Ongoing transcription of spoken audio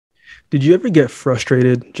Did you ever get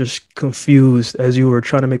frustrated, just confused as you were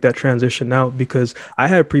trying to make that transition out? Because I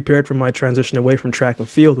had prepared for my transition away from track and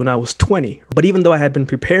field when I was 20. But even though I had been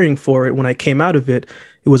preparing for it, when I came out of it,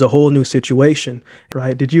 it was a whole new situation,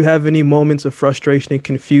 right? Did you have any moments of frustration and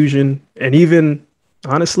confusion, and even,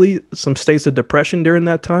 honestly, some states of depression during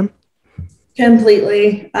that time?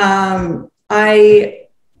 Completely. I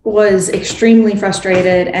was extremely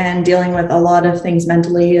frustrated and dealing with a lot of things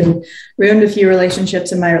mentally, and ruined a few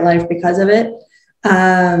relationships in my life because of it.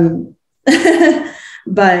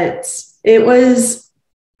 But it was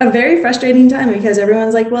a very frustrating time because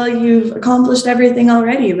everyone's like, well, you've accomplished everything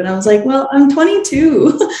already. But I was like, well, I'm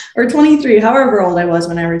 22 or 23, however old I was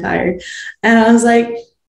when I retired. And I was like,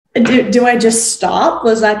 do I just stop?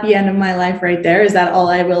 Was that the end of my life right there? Is that all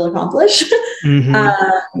I will accomplish?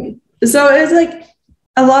 Mm-hmm. So it was like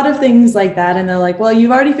a lot of things like that. And they're like, well,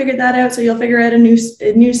 you've already figured that out, so you'll figure out a new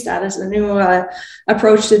status, a new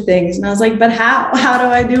approach to things. And I was like, but how do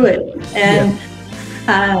I do it? And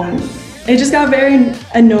it just got very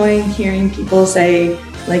annoying hearing people say,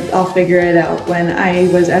 like, I'll figure it out, when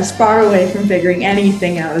I was as far away from figuring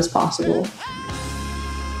anything out as possible.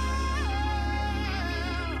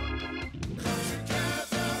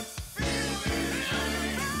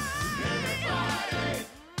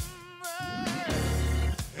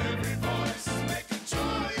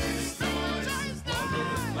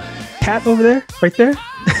 Cat over there, right there.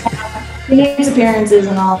 He makes appearances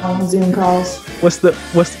and all on Zoom calls. What's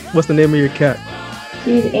the name of your cat?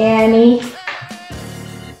 She's Annie.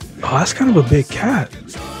 Oh, that's kind of a big cat.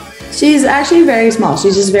 She's actually very small.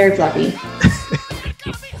 She's just very fluffy.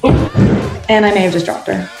 And I may have just dropped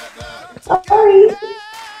her. Sorry.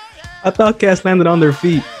 I thought cats landed on their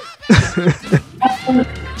feet.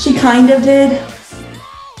 She kind of did.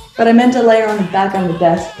 But I meant to lay her on the back on the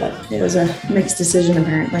desk, but it was a mixed decision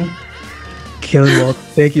apparently. Kaetlyn, well,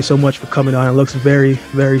 thank you so much for coming on. It looks very,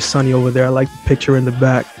 very sunny over there. I like the picture in the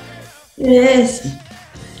back. It is.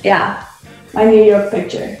 Yeah, my New York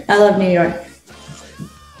picture. I love New York.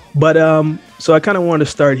 But so I kind of want to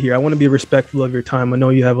start here. I want to be respectful of your time. I know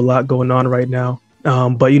you have a lot going on right now.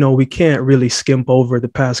 But, you know, we can't really skimp over the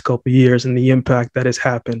past couple of years and the impact that has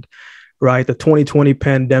happened, right? The 2020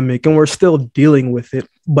 pandemic, and we're still dealing with it.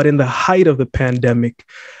 But in the height of the pandemic,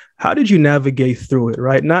 how did you navigate through it,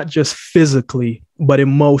 right? Not just physically, but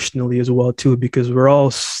emotionally as well, too, because we're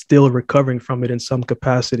all still recovering from it in some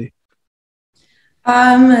capacity.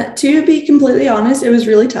 To be completely honest, it was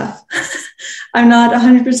really tough. I'm not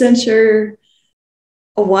 100% sure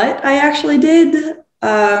what I actually did.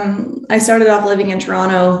 I started off living in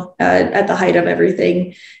Toronto at the height of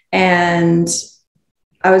everything, and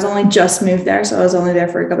I was only just moved there. So I was only there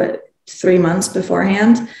for about 3 months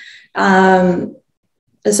beforehand.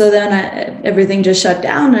 So then everything just shut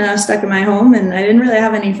down and I was stuck in my home, and I didn't really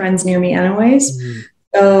have any friends near me anyways. Mm-hmm.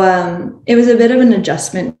 So it was a bit of an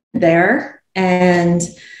adjustment there. And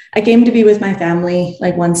I came to be with my family,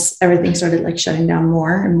 like once everything started like shutting down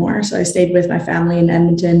more and more. So I stayed with my family in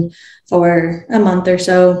Edmonton for a month or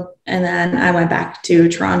so. And then I went back to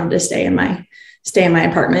Toronto to stay in my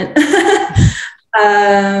apartment.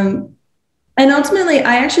 And ultimately,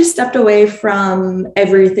 I actually stepped away from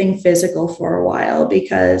everything physical for a while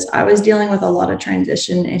because I was dealing with a lot of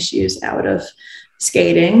transition issues out of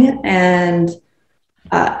skating, and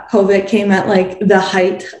COVID came at like the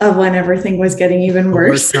height of when everything was getting even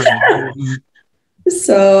worse.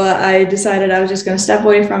 So I decided I was just going to step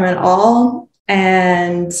away from it all.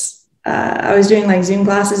 And I was doing like Zoom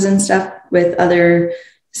classes and stuff with other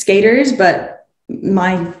skaters, but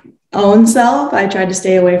my own self, I tried to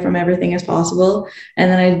stay away from everything as possible. And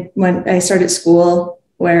then I started school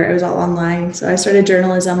where it was all online. So I started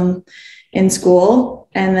journalism in school,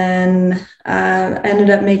 and then ended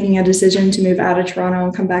up making a decision to move out of Toronto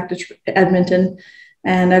and come back to Edmonton.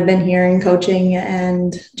 And I've been here in coaching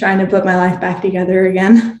and trying to put my life back together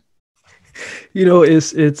again. You know,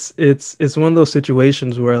 it's one of those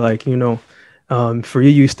situations where, like, you know, for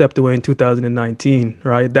you stepped away in 2019,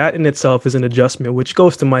 right? That in itself is an adjustment, which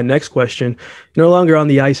goes to my next question. You're no longer on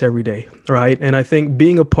the ice every day, right? And I think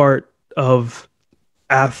being a part of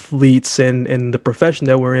athletes and the profession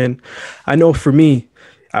that we're in, I know for me,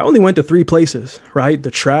 I only went to 3 places, right?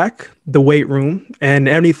 The track, the weight room, and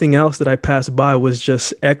anything else that I passed by was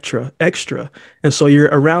just extra. And so you're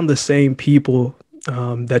around the same people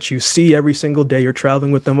that you see every single day. You're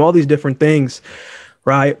traveling with them, all these different things,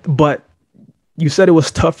 right? But you said it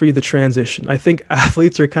was tough for you to transition. I think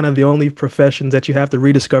athletes are kind of the only professions that you have to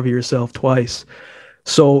rediscover yourself twice,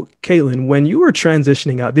 So, Kaetlyn, when you were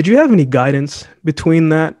transitioning out, did you have any guidance between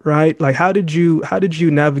that, right? Like how did you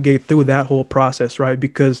navigate through that whole process, right?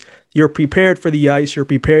 Because you're prepared for the ice, you're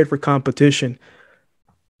prepared for competition,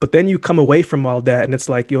 but then you come away from all that and it's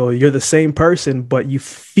like, yo, you're the same person, but you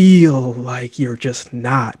feel like you're just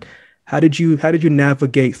not. How did you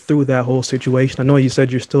navigate through that whole situation? I know you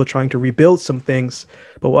said you're still trying to rebuild some things,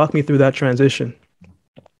 but walk me through that transition.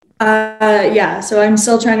 Yeah, so I'm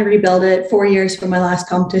still trying to rebuild it 4 years from my last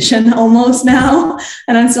competition almost now,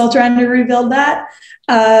 and I'm still trying to rebuild that.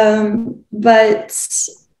 But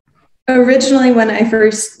originally, when I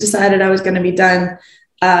first decided I was going to be done,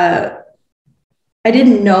 uh, I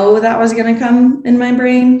didn't know that was going to come in my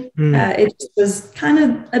brain. Mm, It just was kind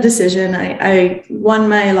of a decision. I won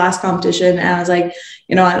my last competition, and I was like,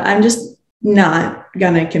 you know what, I'm just not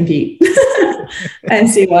going to compete and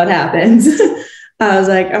see what happens. I was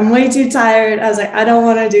like, I'm way too tired. I was like, I don't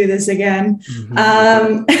want to do this again. mhm.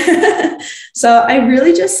 Um, so I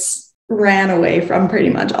really just ran away from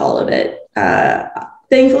pretty much all of it.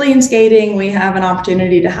 Thankfully, in skating, we have an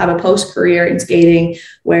opportunity to have a post career in skating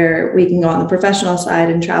where we can go on the professional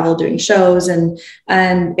side and travel doing shows and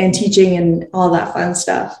teaching and all that fun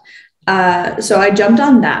stuff. So I jumped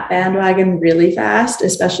on that bandwagon really fast,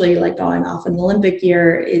 especially like going off in the Olympic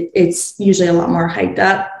year. It's usually a lot more hyped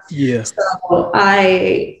up. Yeah. So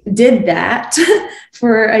I did that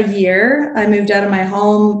for a year. I moved out of my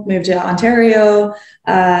home, moved to Ontario,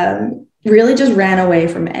 really just ran away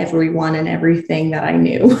from everyone and everything that I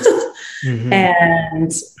knew. Hmm.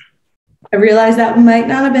 And I realized that might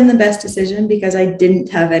not have been the best decision because I didn't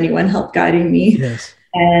have anyone help guiding me. Yes.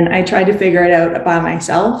 And I tried to figure it out by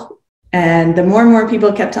myself. And the more and more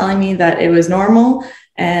people kept telling me that it was normal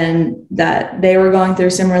and that they were going through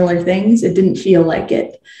similar things, it didn't feel like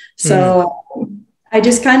it. Mm. So I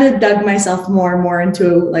just kind of dug myself more and more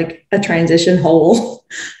into like a transition hole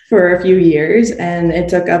for a few years. And it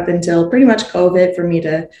took up until pretty much COVID for me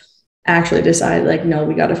to actually decide, like, no,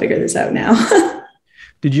 we got to figure this out now.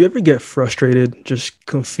 Did you ever get frustrated, just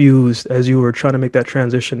confused as you were trying to make that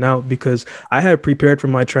transition out? Because I had prepared for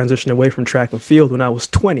my transition away from track and field when I was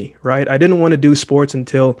 20, right? I didn't want to do sports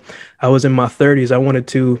until I was in my 30s. I wanted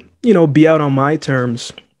to, be out on my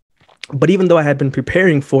terms. But even though I had been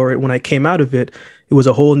preparing for it, when I came out of it, it was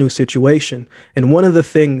a whole new situation. And one of the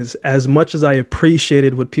things, as much as I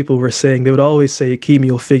appreciated what people were saying, they would always say, Akeem,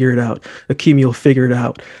 you'll figure it out. Akeem, you'll figure it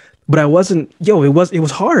out. But I wasn't, it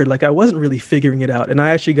was hard. Like I wasn't really figuring it out. And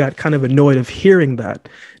I actually got kind of annoyed of hearing that.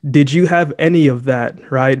 Did you have any of that,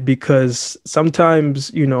 right? Because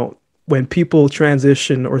sometimes, when people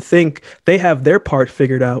transition or think they have their part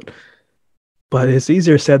figured out, but it's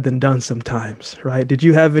easier said than done sometimes, right? Did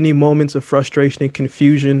you have any moments of frustration and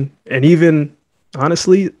confusion and even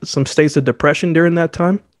honestly some states of depression during that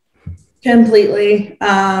time? Completely.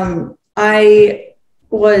 I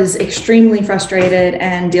was extremely frustrated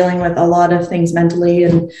and dealing with a lot of things mentally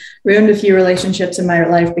and ruined a few relationships in my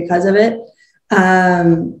life because of it.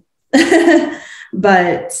 Um,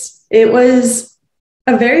 but it was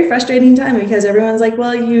a very frustrating time because everyone's like,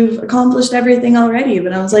 well, you've accomplished everything already.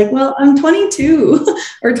 But I was like, well, I'm 22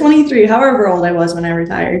 or 23, however old I was when I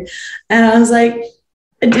retired. And I was like,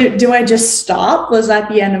 do I just stop? Was that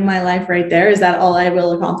the end of my life right there? Is that all I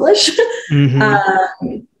will accomplish? Hmm.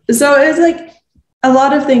 So it was like a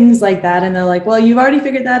lot of things like that. And they're like, well, you've already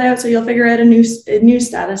figured that out. So you'll figure out a new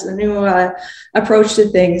status, a new approach to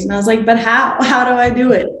things. And I was like, but how do I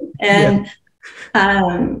do it? Yeah.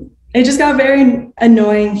 And it just got very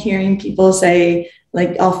annoying hearing people say,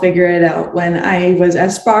 like, I'll figure it out when I was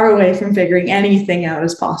as far away from figuring anything out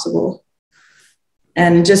as possible.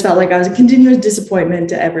 And it just felt like I was a continuous disappointment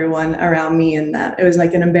to everyone around me, and that it was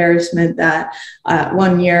like an embarrassment that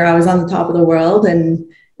one year I was on the top of the world and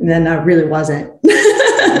then I really wasn't.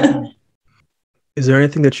 Is there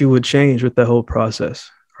anything that you would change with the whole process,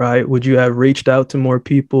 right? Would you have reached out to more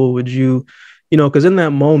people? Would you, because in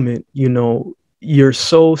that moment, you're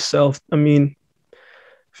so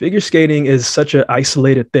figure skating is such an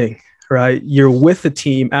isolated thing, right? You're with the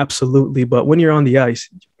team, absolutely. But when you're on the ice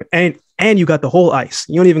and you got the whole ice,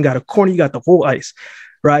 you don't even got a corner, you got the whole ice,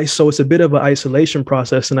 right? So it's a bit of an isolation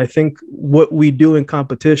process. And I think what we do in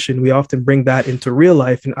competition, we often bring that into real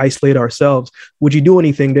life and isolate ourselves. Would you do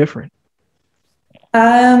anything different?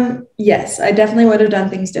 Yes, I definitely would have done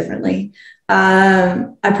things differently.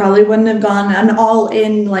 I probably wouldn't have gone an all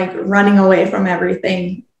in, like running away from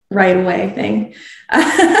everything right away thing.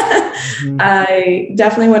 Mhm. I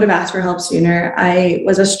definitely would have asked for help sooner. I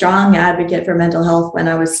was a strong advocate for mental health when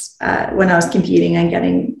I was competing and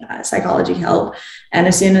getting psychology help. And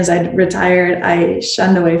as soon as I retired, I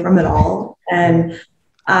shunned away from it all. And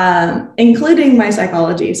including my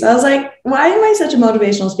psychology. So I was like, why am I such a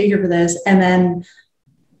motivational speaker for this and then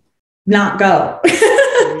not go?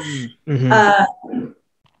 Mm-hmm.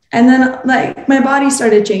 And then like my body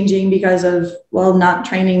started changing because of, well, not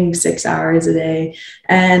training 6 hours a day.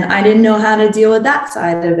 And I didn't know how to deal with that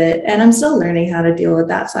side of it. And I'm still learning how to deal with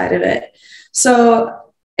that side of it. So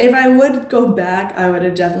if I would go back, I would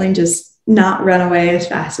have definitely just not run away as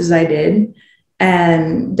fast as I did,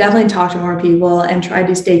 and definitely talk to more people and try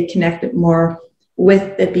to stay connected more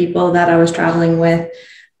with the people that I was traveling with.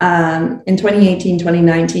 In 2018,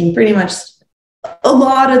 2019, pretty much a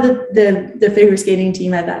lot of the figure skating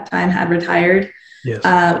team at that time had retired. Yes.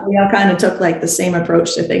 We all kind of took like the same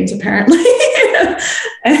approach to things apparently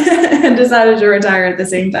and decided to retire at the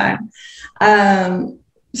same time.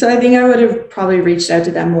 So I think I would have probably reached out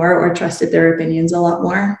to them more or trusted their opinions a lot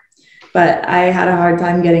more. But I had a hard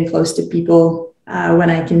time getting close to people when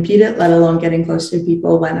I competed, let alone getting close to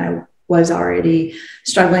people when I was already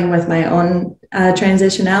struggling with my own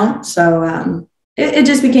transition out. So it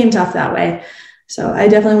just became tough that way. So I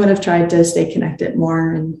definitely would have tried to stay connected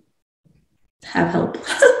more and have help.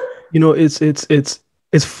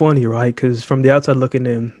 It's funny, right? Because from the outside looking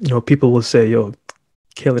in, people will say, yo,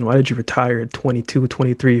 Kaetlyn, why did you retire at 22,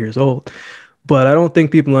 23 years old? But I don't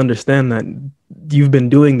think people understand that you've been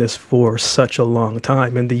doing this for such a long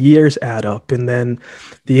time, and the years add up, and then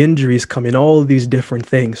the injuries come in, all of these different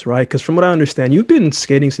things, right? Because from what I understand, you've been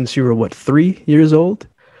skating since you were, what, 3 years old?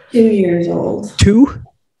 2 years old. 2?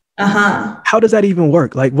 Uh-huh. How does that even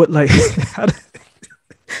work? Like, what, like,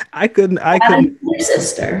 I couldn't. I had a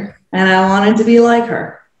sister, and I wanted to be like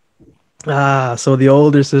her. So the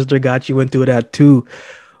older sister got you into it at 2.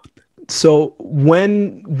 So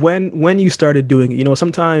when you started doing it,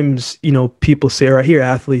 sometimes, people say, or I hear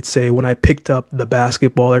athletes say, when I picked up the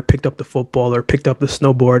basketball or picked up the football or picked up the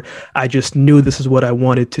snowboard, I just knew this is what I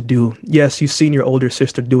wanted to do. Yes, you've seen your older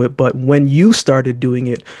sister do it, but when you started doing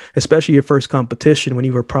it, especially your first competition, when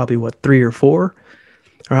you were probably, what, 3 or 4,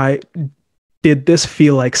 right? Did this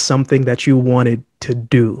feel like something that you wanted to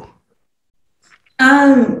do?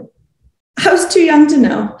 I was too young to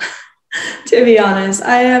know. To be honest,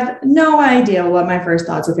 I have no idea what my first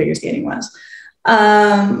thoughts of figure skating was.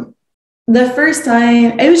 The first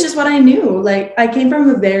time, it was just what I knew. Like, I came from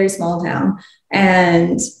a very small town,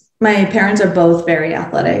 and my parents are both very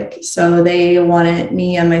athletic. So they wanted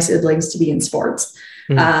me and my siblings to be in sports.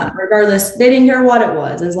 Regardless, they didn't care what it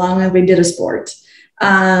was, as long as we did a sport.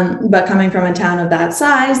 But coming from a town of that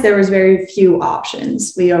size, there was very few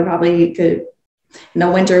options. We probably could, in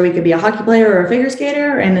the winter, we could be a hockey player or a figure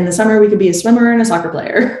skater. And in the summer, we could be a swimmer and a soccer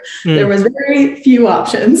player. There was very few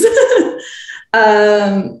options.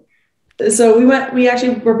 So we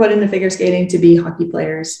actually were put into figure skating to be hockey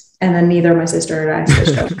players. And then neither my sister or I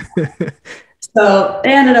switched over. So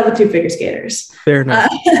they ended up with 2 figure skaters. Fair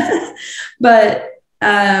enough. But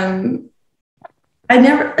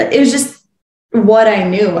it was just what I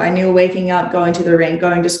knew. I knew waking up, going to the rink,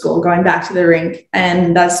 going to school, going back to the rink.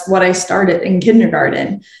 And that's what I started in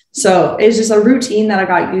kindergarten. So it's just a routine that I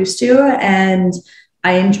got used to, and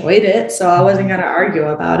I enjoyed it. So I wasn't going to argue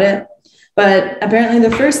about it. But apparently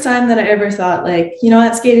the first time that I ever thought, like,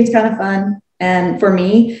 what, skating's kind of fun. And for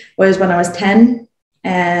me was when I was 10,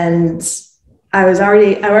 and I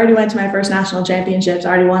already went to my first national championships.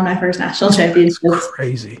 I already won my first national championships. That's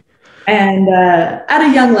crazy. And at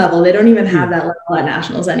a young level, they don't even have that level at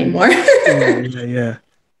nationals anymore. Yeah.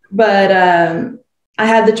 But I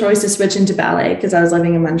had the choice to switch into ballet because I was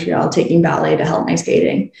living in Montreal, taking ballet to help my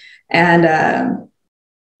skating. And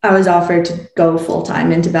I was offered to go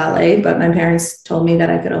full-time into ballet, but my parents told me that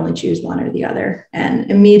I could only choose one or the other. And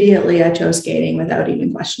immediately I chose skating without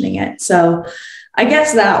even questioning it. So I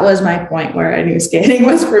guess that was my point where I knew skating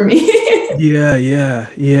was for me. Yeah.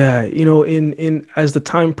 In as the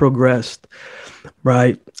time progressed,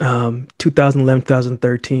 right? 2011,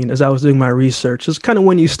 2013, as I was doing my research, it's kind of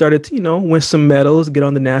when you started to, win some medals, get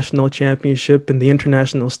on the national championship and the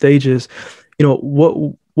international stages.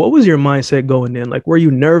 What was your mindset going in? Like, were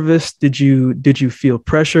you nervous? Did you feel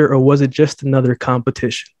pressure, or was it just another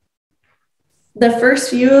competition? The first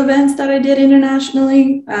few events that I did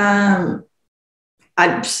internationally,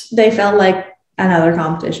 they felt like another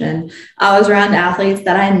competition. I was around athletes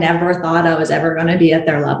that I never thought I was ever going to be at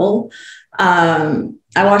their level. I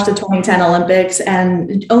watched the 2010 Olympics,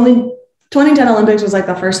 and only 2010 Olympics was like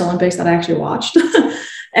the first Olympics that I actually watched.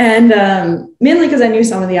 And mainly because I knew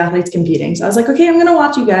some of the athletes competing. So I was like, okay, I'm going to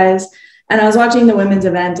watch you guys. And I was watching the women's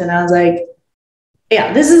event, and I was like,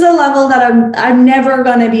 yeah, this is a level that I'm never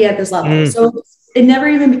going to be at this level. So it never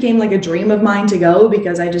even became like a dream of mine to go,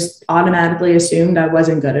 because I just automatically assumed I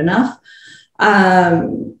wasn't good enough.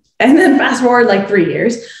 And then fast forward like 3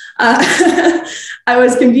 years, I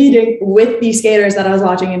was competing with these skaters that I was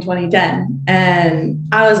watching in 2010, and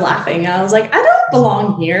I was laughing. I was like, I don't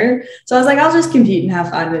belong here. So I was like, I'll just compete and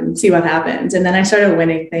have fun and see what happens. And then I started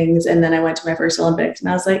winning things. And then I went to my first Olympics, and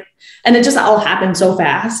I was like, and it just all happened so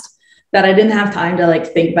fast that I didn't have time to like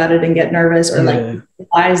think about it and get nervous or like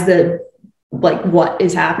realize the like what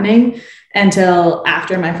is happening until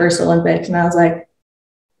after my first Olympics. And I was like,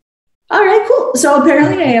 all right, cool. So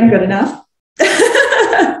apparently I am good enough.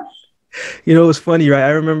 You know, it was funny, right? I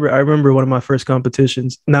remember one of my first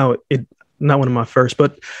competitions. Not one of my first,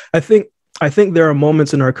 but I think there are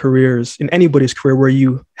moments in our careers, in anybody's career, where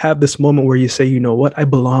you have this moment where you say, you know what, I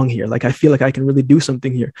belong here. Like, I feel like I can really do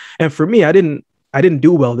something here. And for me, I didn't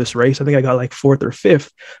do well this race. I think I got like 4th or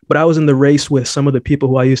 5th, but I was in the race with some of the people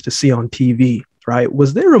who I used to see on TV, right?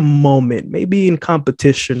 Was there a moment, maybe in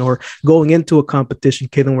competition or going into a competition,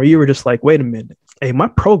 Kaetlyn, where you were just like, wait a minute, hey, my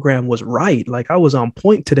program was right. Like, I was on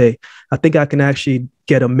point today. I think I can actually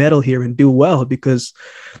get a medal here and do well because,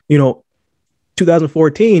 you know,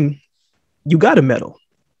 2014, you got a medal,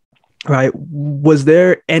 right? Was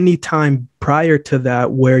there any time prior to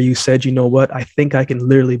that where you said, you know what, I think I can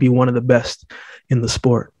literally be one of the best in the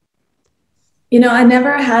sport? You know, I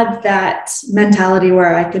never had that mentality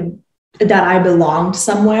where that I belonged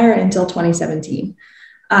somewhere until 2017.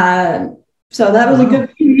 So that was a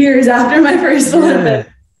good few years after my first Olympics.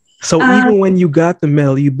 So even when you got the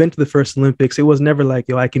medal, you've been to the first Olympics, it was never like,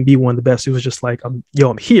 yo, I can be one of the best. It was just like, I'm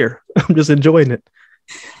here. I'm just enjoying it.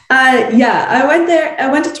 Yeah, I went there.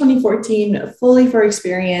 I went to 2014 fully for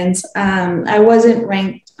experience. I wasn't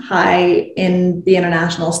ranked high in the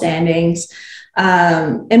international standings.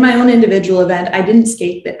 In my own individual event, I didn't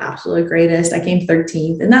skate the absolute greatest. I came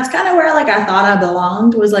 13th, and that's kind of where like I thought I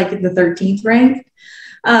belonged, was like the 13th rank.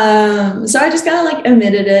 So I just kind of like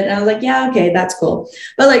admitted it, and I was like, yeah, okay, that's cool.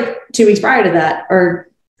 But like 2 weeks prior to that, or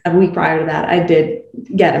a week prior to that, I did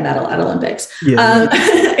get a medal at Olympics in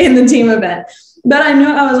the team event. But I knew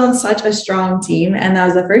I was on such a strong team, and that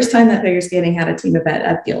was the first time that figure skating had a team event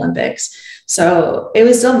at the Olympics. So it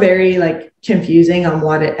was still very like confusing on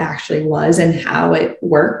what it actually was and how it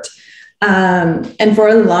worked. And for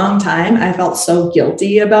a long time, I felt so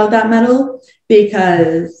guilty about that medal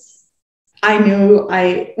because I knew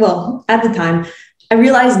at the time, I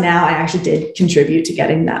realize now I actually did contribute to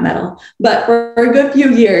getting that medal. But for a good few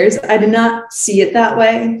years, I did not see it that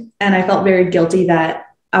way. And I felt very guilty that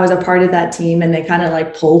I was a part of that team and they kind of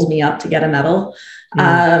like pulled me up to get a medal.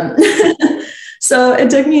 So it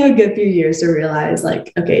took me a good few years to realize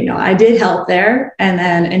like, okay, no, I did help there. And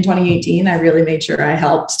then in 2018, I really made sure I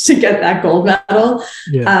helped to get that gold medal.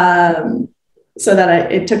 So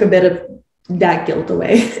that it took a bit of that guilt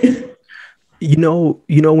away. You know,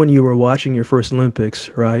 when you were watching your first Olympics,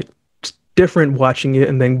 right? It's different watching it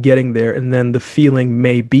and then getting there, and then the feeling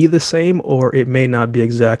may be the same or it may not be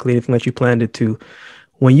exactly anything that you planned it to.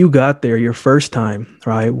 When you got there your first time,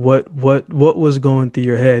 right? What was going through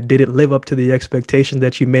your head? Did it live up to the expectation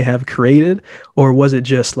that you may have created, or was it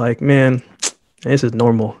just like, man, this is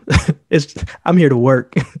normal? I'm here to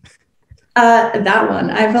work. That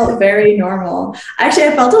one, I felt very normal. Actually,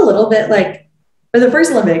 I felt a little bit like for the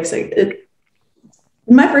first Olympics,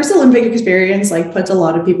 my first Olympic experience like puts a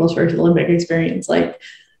lot of people's first Olympic experience like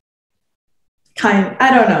I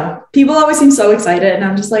don't know. People always seem so excited, and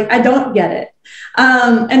I'm just like, I don't get it.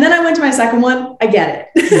 And then I went to my second one. I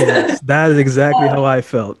get it. Yes, that is exactly how I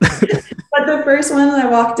felt. But the first one, I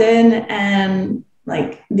walked in, and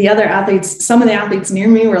like the other athletes, some of the athletes near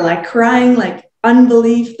me were like crying, like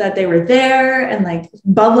unbelief that they were there, and like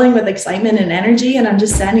bubbling with excitement and energy. And I'm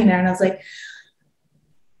just standing there, and I was like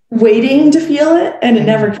waiting to feel it, and it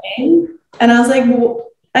never came. And I was like, well,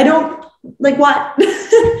 I don't like what?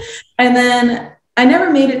 And then I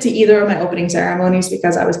never made it to either of my opening ceremonies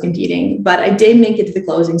because I was competing, but I did make it to the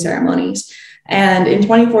closing ceremonies. And in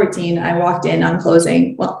 2014, I walked in on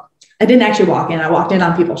closing. Well, I didn't actually walk in. I walked in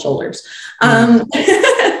on people's shoulders. And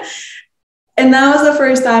that was the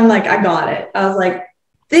first time like I got it. I was like,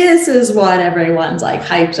 this is what everyone's like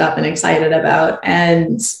hyped up and excited about.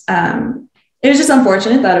 And it was just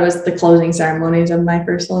unfortunate that it was the closing ceremonies of my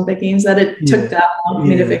first Olympic Games that it took that long for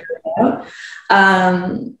me to figure it out.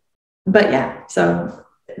 But yeah, so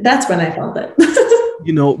that's when I felt it.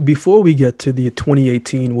 You know, before we get to the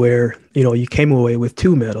 2018 where, you know, you came away with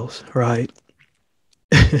 2 medals, right?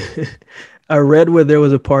 I read where there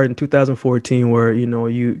was a part in 2014 where, you know,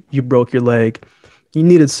 you broke your leg, you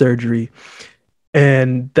needed surgery,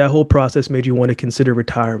 and that whole process made you want to consider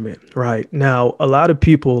retirement, right? Now, a lot of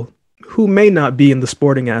people who may not be in the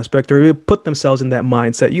sporting aspect or put themselves in that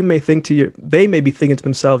mindset, they may be thinking to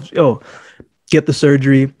themselves, oh, Get the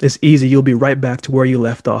surgery. It's easy. You'll be right back to where you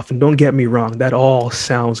left off. And don't get me wrong, that all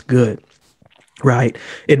sounds good, right?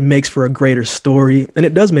 It makes for a greater story, and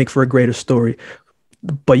it does make for a greater story.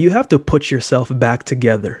 But you have to put yourself back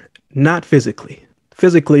together, not physically.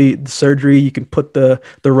 Physically, the surgery, you can put the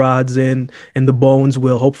rods in and the bones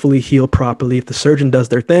will hopefully heal properly if the surgeon does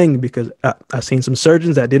their thing, because I've seen some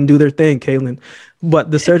surgeons that didn't do their thing, Kaetlyn,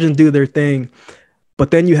 but the surgeons do their thing. But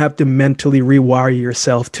then you have to mentally rewire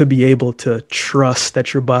yourself to be able to trust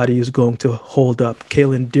that your body is going to hold up.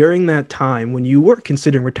 Kaetlyn, during that time when you were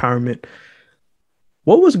considering retirement,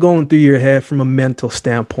 what was going through your head from a mental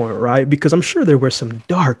standpoint, right? Because I'm sure there were some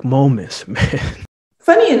dark moments, man.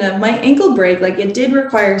 Funny enough, my ankle break, like it did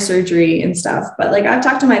require surgery and stuff, but like I've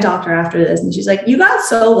talked to my doctor after this and she's like, you got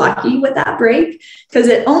so lucky with that break because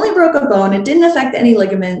it only broke a bone. It didn't affect any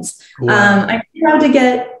ligaments. Wow.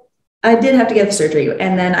 I did have to get the surgery,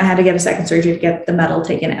 and then I had to get a second surgery to get the metal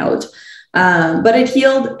taken out. But it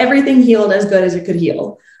healed, everything healed as good as it could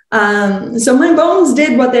heal. So my bones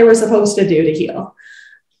did what they were supposed to do to heal.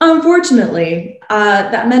 Unfortunately,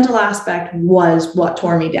 that mental aspect was what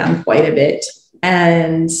tore me down quite a bit.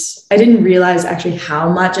 And I didn't realize actually how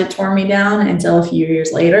much it tore me down until a few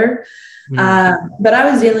years later. But I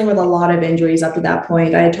was dealing with a lot of injuries up to that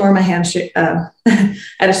point. I had torn my hamstring. I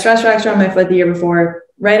had a stress fracture on my foot the year before.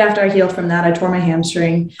 Right after I healed from that, I tore my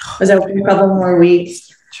hamstring. I was out for a couple more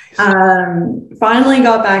weeks. Finally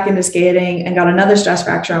got back into skating and got another stress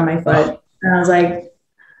fracture on my foot. And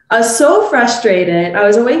I was so frustrated. I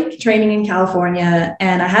was away training in California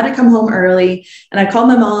and I had to come home early. And I called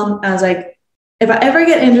my mom. I was like, if I ever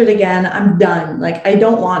get injured again, I'm done. Like, I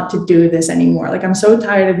don't want to do this anymore. Like, I'm so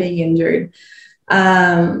tired of being injured.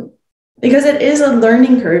 Because it is a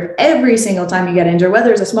learning curve every single time you get injured,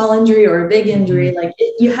 whether it's a small injury or a big injury, like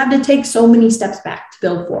you have to take so many steps back to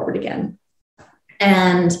build forward again.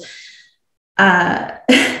 And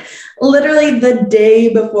literally the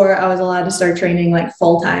day before I was allowed to start training like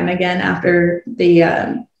full time again after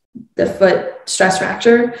the foot stress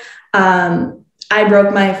fracture, I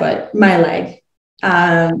broke my leg.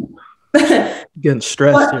 Getting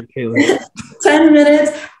stressed here, Kaetlyn. 10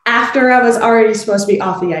 minutes after I was already supposed to be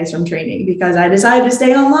off the ice from training because I decided to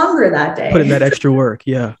stay on longer that day. Put in that extra work,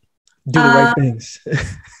 yeah. Do the right things.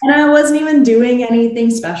 And I wasn't even doing anything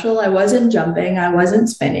special. I wasn't jumping. I wasn't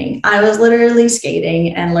spinning. I was literally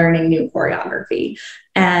skating and learning new choreography.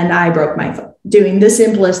 And I broke my foot doing the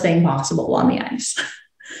simplest thing possible on the ice.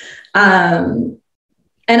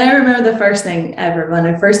 And I remember the first thing ever when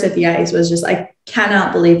I first hit the ice was just, I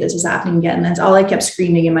cannot believe this is happening again. That's all I kept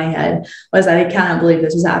screaming in my head was that I cannot believe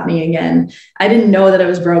this is happening again. I didn't know that it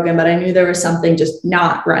was broken, but I knew there was something just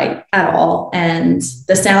not right at all. And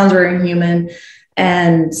the sounds were inhuman.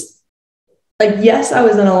 And like, yes, I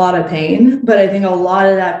was in a lot of pain, but I think a lot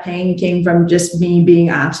of that pain came from just me being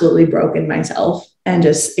absolutely broken myself and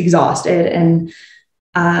just exhausted and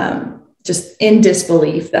just in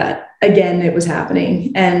disbelief that, again, it was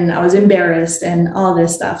happening. And I was embarrassed and all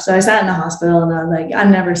this stuff. So I sat in the hospital and I was like,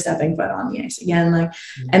 I'm never stepping foot on the ice again. Like,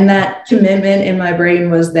 and that commitment in my brain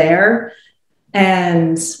was there.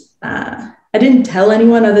 And I didn't tell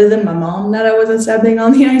anyone other than my mom that I wasn't stepping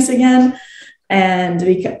on the ice again. And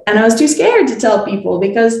I was too scared to tell people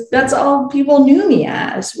because that's all people knew me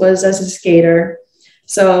as was as a skater.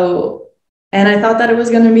 So, and I thought that it was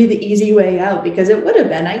going to be the easy way out because it would have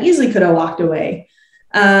been. I easily could have walked away.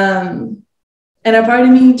 And a part of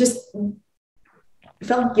me just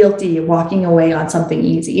felt guilty walking away on something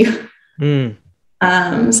easy. So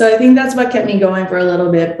I think that's what kept me going for a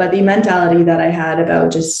little bit. But the mentality that I had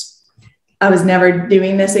about just, I was never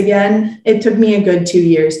doing this again, it took me a good 2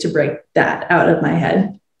 years to break that out of my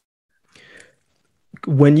head.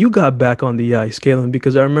 When you got back on the ice, Kaetlyn,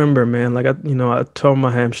 because I remember, man, like, I tore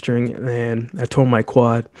my hamstring and I tore my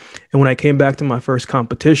quad. And when I came back to my first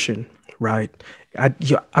competition, right, I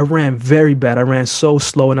ran very bad. I ran so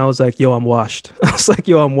slow and I was like, yo, I'm washed. I was like,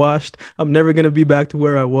 yo, I'm washed. I'm never going to be back to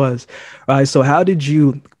where I was. All right. So how did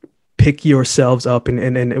you pick yourselves up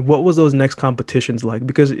and what was those next competitions like?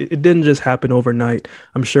 Because it didn't just happen overnight.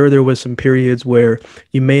 I'm sure there was some periods where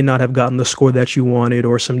you may not have gotten the score that you wanted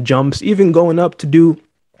or some jumps, even going up to do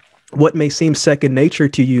what may seem second nature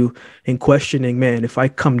to you and questioning, man, if I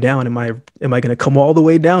come down, am I going to come all the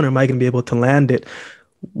way down or am I going to be able to land it?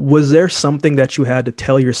 Was there something that you had to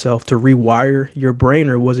tell yourself to rewire your brain,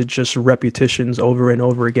 or was it just repetitions over and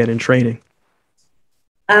over again in training?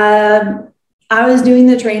 I was doing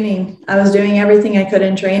the training. I was doing everything I could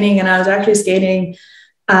in training, and I was actually skating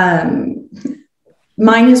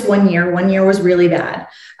minus 1 year. 1 year was really bad.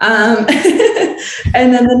 And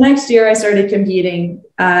then the next year I started competing.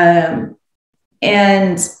 And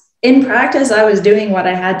in practice, I was doing what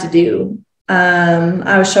I had to do.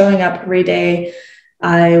 I was showing up every day.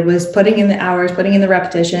 I was putting in the hours, putting in the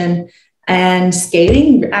repetition, and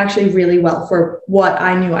skating actually really well for what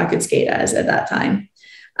I knew I could skate as at that time.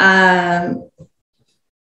 And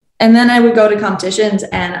then I would go to competitions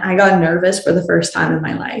and I got nervous for the first time in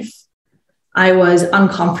my life. I was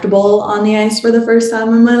uncomfortable on the ice for the first time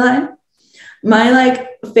in my life. My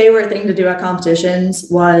like favorite thing to do at competitions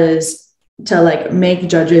was to like make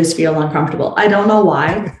judges feel uncomfortable. I don't know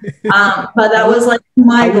why, but that was like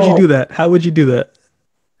my goal. How would you do that? How would you do that?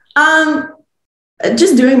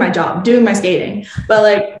 Just doing my job, doing my skating. But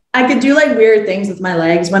like I could do like weird things with my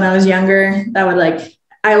legs when I was younger. That would like,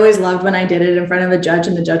 I always loved when I did it in front of a judge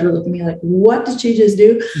and the judge would look at me like, what did she just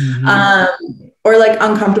do? Or like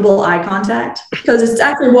uncomfortable eye contact, because it's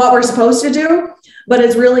actually what we're supposed to do. But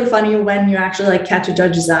it's really funny when you actually like catch a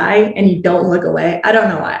judge's eye and you don't look away. I don't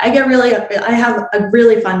know why. I have a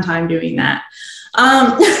really fun time doing that.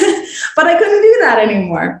 But I couldn't do that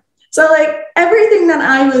anymore. So like everything that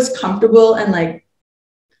I was comfortable and like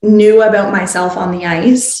knew about myself on the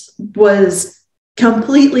ice was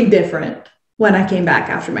completely different when I came back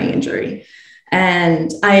after my injury.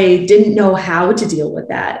 And I didn't know how to deal with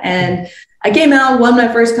that. And I came out, won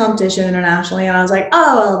my first competition internationally, and I was like,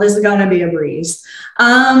 oh, well, this is going to be a breeze.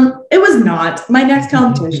 It was not. My next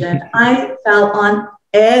competition, I fell on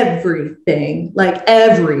everything, like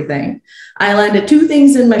everything. I landed 2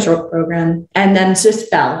 things in my short program and then just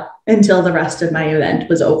fell until the rest of my event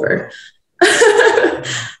was over.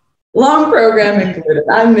 Long program included.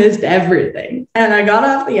 I missed everything. And I got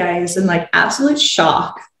off the ice in like absolute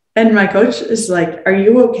shock. And my coach is like, are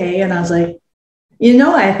you okay? And I was like,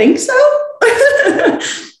 I think so.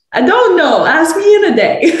 I don't know. Ask me in a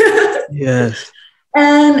day. Yes.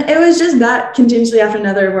 And it was just that continuously after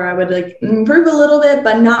another where I would like improve a little bit,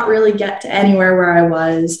 but not really get to anywhere where I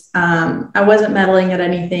was. I wasn't medaling at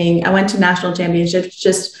anything. I went to national championships,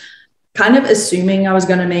 just kind of assuming I was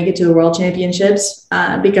going to make it to the world championships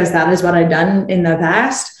because that is what I'd done in the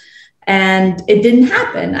past. And it didn't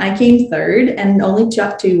happen. I came third and only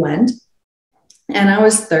Chuck 2 went. And I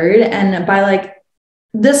was third. And by like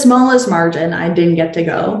the smallest margin, I didn't get to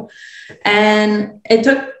go. And it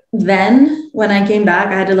took then when I came back,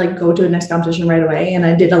 I had to like go to a next competition right away. And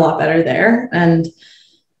I did a lot better there. And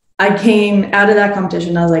I came out of that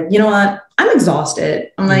competition. I was like, you know what? I'm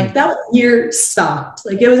exhausted. I'm like, that year sucked.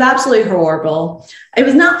 Like it was absolutely horrible. It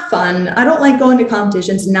was not fun. I don't like going to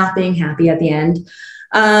competitions and not being happy at the end.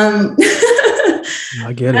 I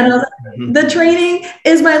get it. And the training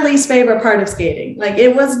is my least favorite part of skating. Like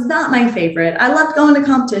it was not my favorite. I loved going to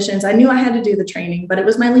competitions. I knew I had to do the training, but it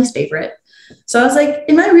was my least favorite. So I was like,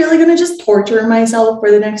 am I really going to just torture myself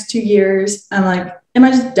for the next 2 years? I'm like, am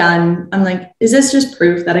I just done? I'm like, is this just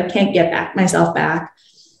proof that I can't get myself back?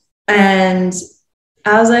 And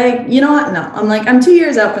I was like, you know what? No, I'm like, I'm 2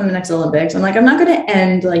 years out from the next Olympics. I'm like, I'm not going to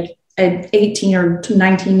end like an 18 or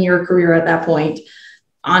 19 year career at that point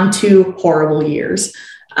on 2 horrible years.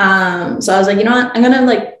 So I was like, you know what? I'm going to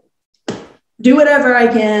like do whatever I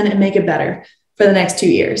can and make it better for the next 2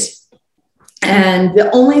 years. And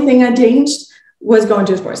the only thing I changed was going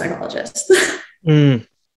to a sports psychologist. Right.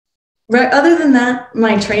 Other than that,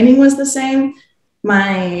 my training was the same.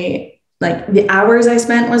 The hours I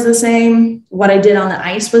spent was the same. What I did on the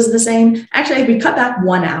ice was the same. Actually, we cut back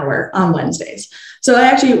 1 hour on Wednesdays. So I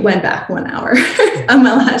actually went back 1 hour on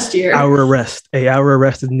my last year. Hour rest. A hour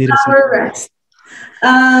rest is needed. Hour rest.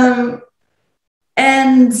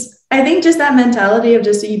 And I think just that mentality of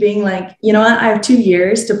just you being like, you know what, I have 2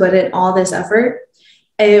 years to put in all this effort.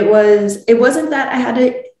 It wasn't that I had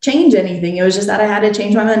to change anything. It was just that I had to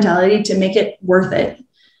change my mentality to make it worth it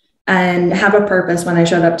and have a purpose when I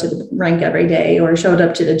showed up to the rink every day or showed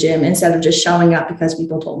up to the gym instead of just showing up because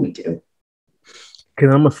people told me to.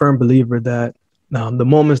 Because I'm a firm believer that the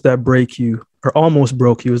moments that break you or almost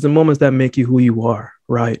broke you is the moments that make you who you are,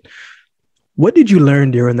 right? What did you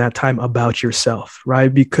learn during that time about yourself,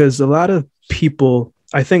 right? Because a lot of people,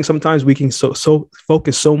 I think sometimes we can so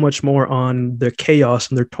focus so much more on their chaos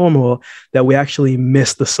and their turmoil that we actually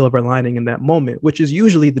miss the silver lining in that moment, which is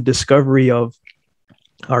usually the discovery of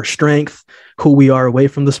our strength, who we are away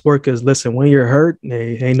from the sport. Because listen, when you're hurt,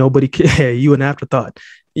 ain't nobody, you an afterthought,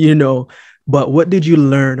 But what did you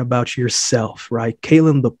learn about yourself, right?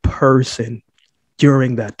 Kaetlyn, the person,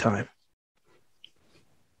 during that time?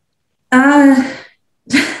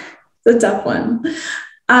 It's a tough one.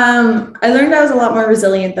 I learned I was a lot more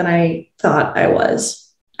resilient than I thought I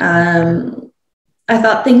was. I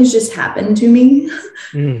thought things just happened to me.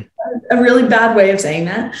 A really bad way of saying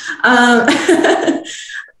that.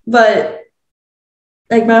 But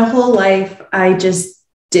like my whole life, I just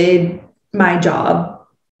did my job.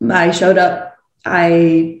 I showed up,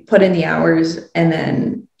 I put in the hours, and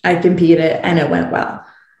then I competed and it went well.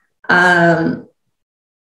 And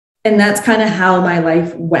that's kind of how my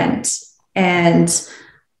life went. And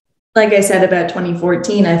like I said, about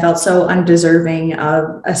 2014, I felt so undeserving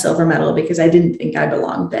of a silver medal because I didn't think I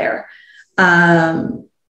belonged there.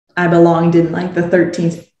 I belonged in like the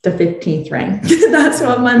 13th to 15th rank. That's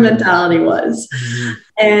what my mentality was.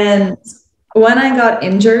 And when I got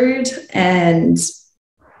injured and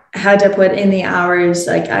had to put in the hours,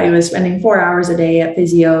 like I was spending 4 hours a day at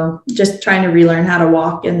physio, just trying to relearn how to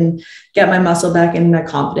walk and get my muscle back and my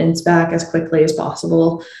confidence back as quickly as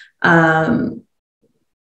possible.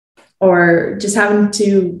 Or just having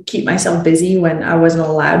to keep myself busy when I wasn't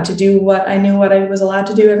allowed to do what I knew what I was allowed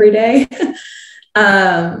to do every day.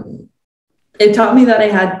 It taught me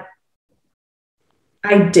that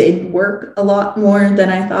I did work a lot more than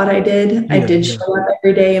I thought I did. I did show up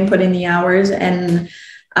every day and put in the hours. And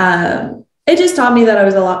it just taught me that I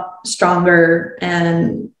was a lot stronger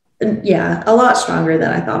and a lot stronger than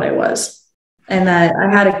I thought I was. And that I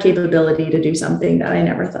had a capability to do something that I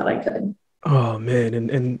never thought I could. Oh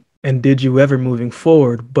man. And did you ever moving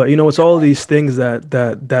forward? But it's all these things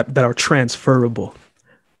that are transferable,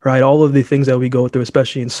 right? All of the things that we go through,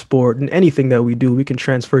 especially in sport and anything that we do, we can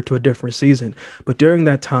transfer to a different season. But during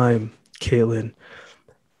that time, Kaetlyn,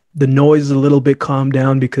 the noise is a little bit calmed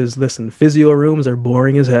down because listen, physio rooms are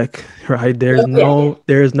boring as heck, right? There's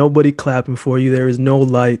nobody clapping for you. There is no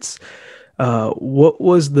lights. What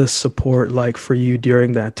was the support like for you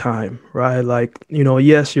during that time, right? Like,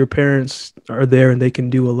 yes, your parents are there and they can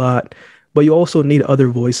do a lot, but you also need other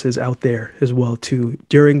voices out there as well too.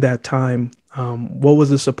 During that time, what was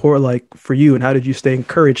the support like for you, and how did you stay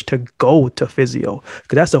encouraged to go to physio?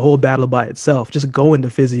 Because that's a whole battle by itself, just going to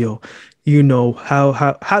physio.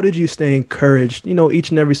 How did you stay encouraged, each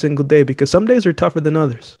and every single day? Because some days are tougher than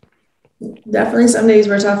others. Definitely some days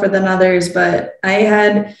were tougher than others, but I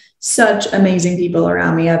had such amazing people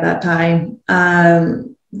around me at that time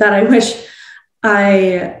that I wish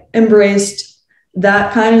I embraced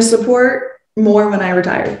that kind of support more when I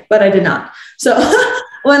retired, but I did not. So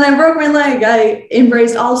when I broke my leg, I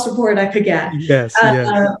embraced all support I could get. Yes.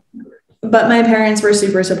 But my parents were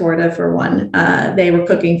super supportive for one. They were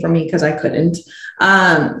cooking for me because I couldn't.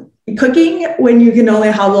 Cooking when you can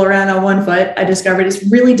only hobble around on one foot, I discovered is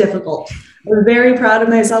really difficult. I'm very proud of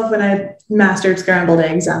myself when I mastered scrambled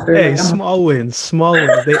eggs after. Hey, small wins.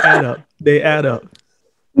 They add up.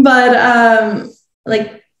 But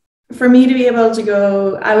for me to be able to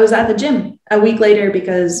go, I was at the gym a week later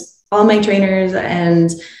because all my trainers and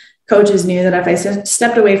coaches knew that if I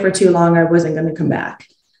stepped away for too long, I wasn't going to come back.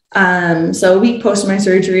 So a week post my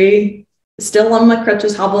surgery, still on my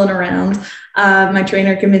crutches, hobbling around, my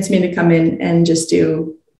trainer convinced me to come in and just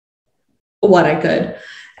do what I could.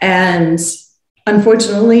 And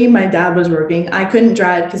unfortunately, my dad was working. I couldn't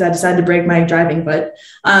drive because I decided to break my driving foot.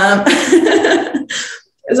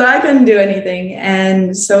 So I couldn't do anything.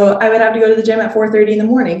 And so I would have to go to the gym at 4:30 in the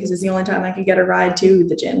morning because it's the only time I could get a ride to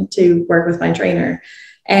the gym to work with my trainer.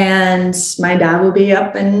 And my dad would be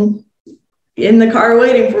up and in the car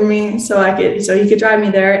waiting for me so he could drive me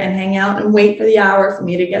there and hang out and wait for the hour for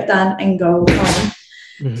me to get done and go home.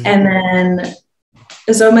 Mm-hmm. And then,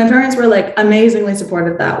 so my parents were like amazingly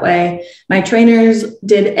supportive that way. My trainers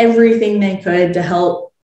did everything they could to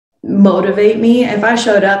help motivate me. If I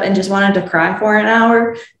showed up and just wanted to cry for an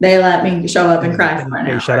hour, they let me show up and cry for an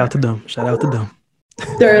hour. Shout out to them.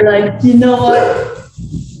 They're like, you know what?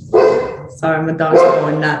 Sorry, my dog's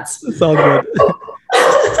going nuts. It's all good.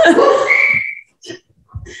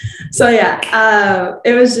 So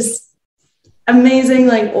it was just amazing,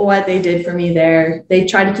 like what they did for me there. They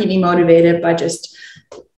tried to keep me motivated by just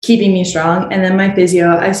keeping me strong. And then my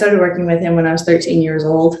physio, I started working with him when I was 13 years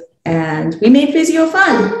old, and we made physio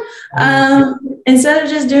fun. Instead of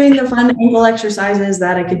just doing the fun ankle exercises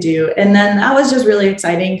that I could do. And then that was just really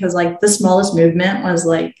exciting because like the smallest movement was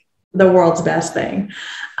like the world's best thing.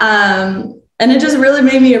 And it just really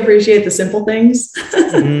made me appreciate the simple things.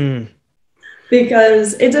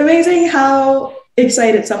 Because it's amazing how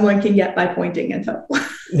excited someone can get by pointing a toe.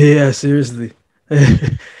 Yeah, seriously.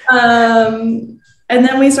 And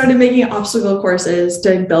then we started making obstacle courses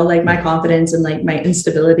to build like my confidence and like my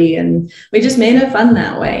instability. And we just made it fun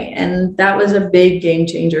that way. And that was a big game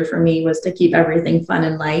changer for me, was to keep everything fun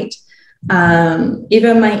and light.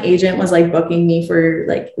 Even my agent was like booking me for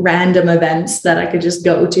like random events that I could just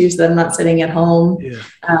go to so that I'm not sitting at home.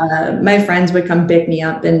 Yeah. My friends would come pick me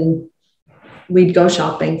up and we'd go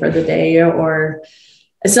shopping for the day or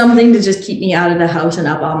something to just keep me out of the house and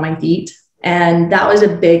up on my feet. And that was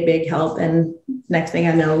a big, big help. And next thing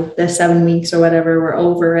I know, the 7 weeks or whatever were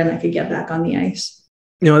over and I could get back on the ice.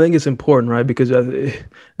 I think it's important, right? Because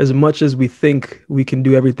as much as we think we can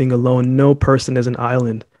do everything alone, no person is an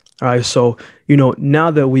island. All right. So,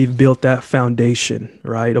 now that we've built that foundation,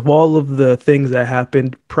 right, of all of the things that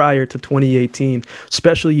happened prior to 2018,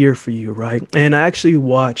 special year for you, right? And I actually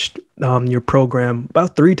watched your program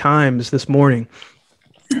about 3 times this morning.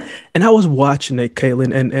 And I was watching it,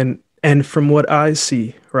 Kaetlyn, and from what I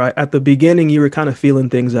see, right, at the beginning, you were kind of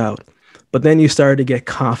feeling things out, but then you started to get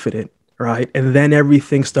confident. Right. And then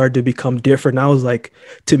everything started to become different. I was like,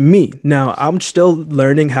 to me, now I'm still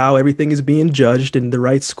learning how everything is being judged and the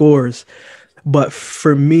right scores. But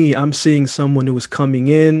for me, I'm seeing someone who is coming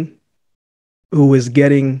in, who is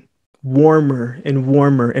getting warmer and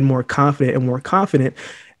warmer and more confident and more confident.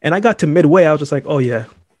 And I got to midway. I was just like, oh, yeah,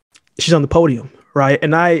 she's on the podium. Right.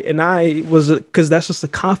 And I was, because that's just a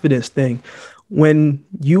confidence thing. When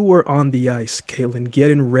you were on the ice, Kaetlyn,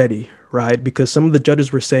 getting ready, right? Because some of the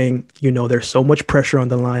judges were saying, there's so much pressure on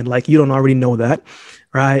the line, like you don't already know that,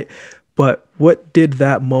 right? But what did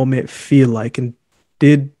that moment feel like? And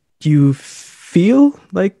did you feel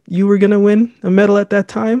like you were going to win a medal at that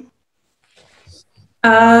time?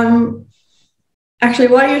 Actually,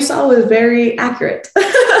 what you saw was very accurate.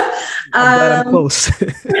 I'm glad I'm close.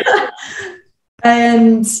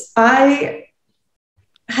 And I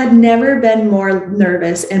had never been more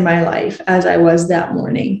nervous in my life as I was that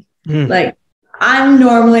morning. Like, I'm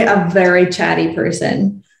normally a very chatty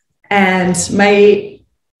person, and my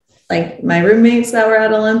roommates that were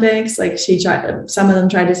at Olympics, like some of them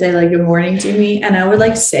tried to say like good morning to me, and I would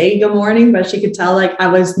like say good morning, but she could tell like I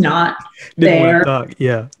was not there.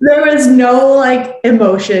 Yeah, there was no like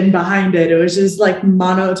emotion behind it. It was just like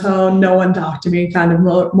monotone, no one talked to me kind of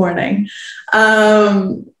morning.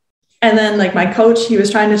 And then like my coach, he was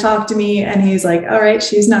trying to talk to me and he's like, all right,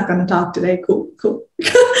 she's not going to talk today. Cool.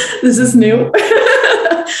 This is new.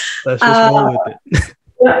 Let's just roll with it.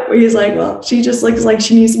 Yeah, he's like, well, she just looks like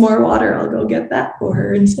she needs more water. I'll go get that for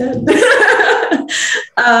her instead.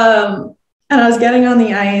 And I was getting on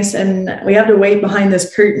the ice and we have to wait behind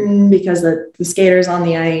this curtain because the skater's on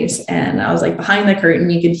the ice. And I was like behind the curtain,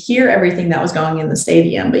 you could hear everything that was going in the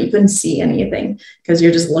stadium, but you couldn't see anything because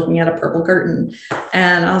you're just looking at a purple curtain.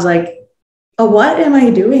 And I was like, oh, what am I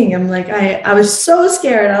doing? I'm like, I was so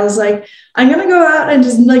scared. I was like, I'm going to go out and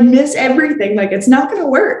just like miss everything. Like, it's not going to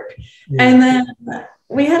work. Yeah. And then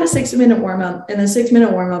we had a 6-minute warm up, and the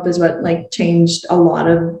 6-minute warm up is what like changed a lot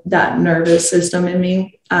of that nervous system in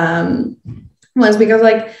me. Was because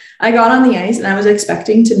like I got on the ice and I was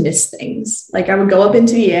expecting to miss things. Like I would go up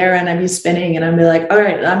into the air and I'd be spinning and I'd be like, all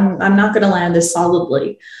right, I'm not going to land this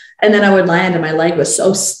solidly. And then I would land and my leg was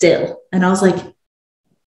so still. And I was like,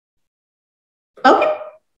 okay,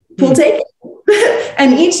 we'll take it.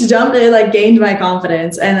 And each jump, it like gained my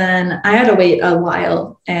confidence. And then I had to wait a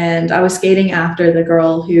while, and I was skating after the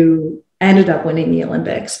girl who ended up winning the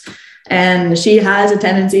Olympics. And she has a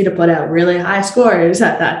tendency to put out really high scores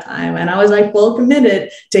at that time. And I was like full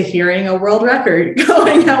committed to hearing a world record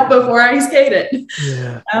going out before I skated.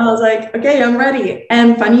 Yeah. And I was like, okay, I'm ready.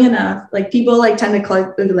 And funny enough, like people like tend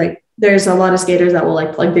to like, there's a lot of skaters that will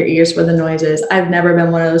like plug their ears for the noises. I've never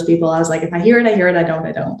been one of those people. I was like, if I hear it, I hear it. I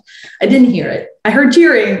don't. I didn't hear it. I heard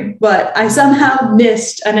cheering, but I somehow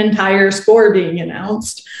missed an entire score being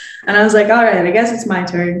announced. And I was like, all right, I guess it's my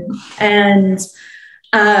turn. And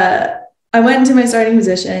I went into my starting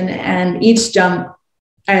position, and each jump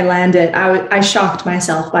I landed, I shocked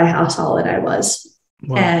myself by how solid I was.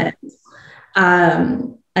 Wow.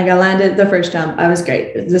 And I got landed the first jump. I was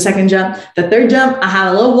great. The second jump, the third jump, I had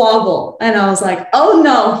a little wobble, and I was like, oh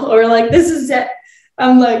no, or like, this is it.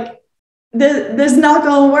 I'm like, this is not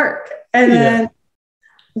going to work. And then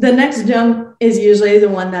the next jump is usually the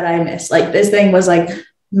one that I miss. Like this thing was like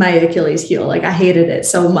my Achilles heel. Like I hated it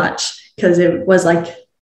so much because it was like,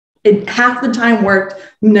 it half the time worked,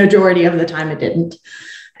 majority of the time it didn't.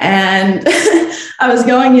 And I was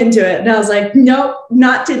going into it and I was like, nope,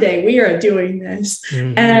 not today. We are doing this.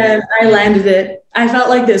 Mm-hmm. And I landed it. I felt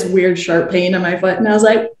like this weird sharp pain in my foot. And I was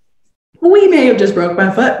like, we may have just broke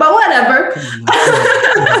my foot, but whatever.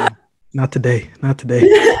 Not today.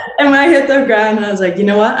 And when I hit the ground, I was like, you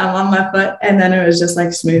know what? I'm on my foot. And then it was just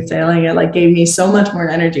like smooth sailing. It like gave me so much more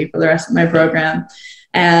energy for the rest of my program.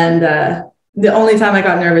 And, the only time I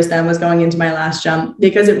got nervous then was going into my last jump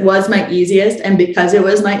because it was my easiest. And because it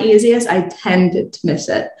was my easiest, I tended to miss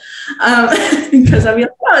it because I'd be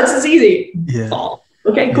like, oh, this is easy. Yeah. Fall.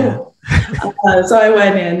 Okay, cool. Yeah. So I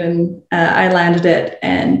went in and I landed it.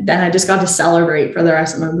 And then I just got to celebrate for the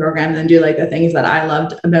rest of my program and then do like the things that I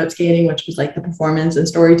loved about skating, which was like the performance and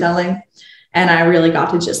storytelling. And I really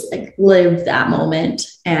got to just like live that moment.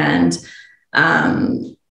 And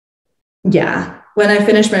yeah, when I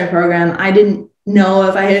finished my program, I didn't know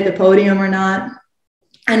if I hit the podium or not.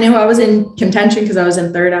 I knew I was in contention because I was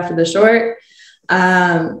in third after the short.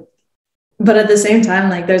 But at the same time,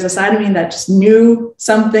 like there's a side of me that just knew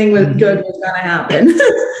something was good was going to happen.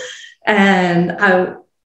 And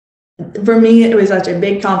for me, it was such a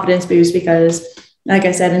big confidence boost because, like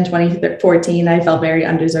I said, in 2014, I felt very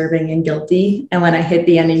undeserving and guilty. And when I hit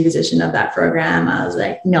the ending position of that program, I was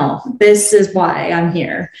like, no, this is why I'm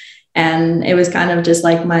here. And it was kind of just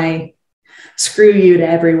like my screw you to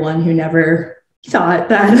everyone who never thought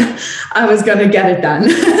that I was going to get it done.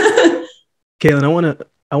 Kaetlyn,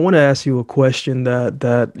 I want to ask you a question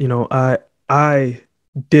that you know I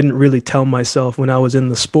didn't really tell myself when I was in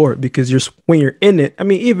the sport, because when you're in it, I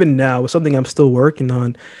mean, even now, it's something I'm still working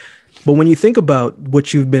on. But when you think about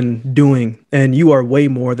what you've been doing, and you are way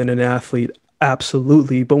more than an athlete,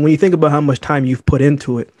 absolutely. But when you think about how much time you've put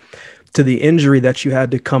into it, to the injury that you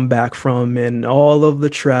had to come back from, and all of the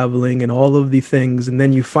traveling and all of the things, and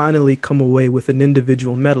then you finally come away with an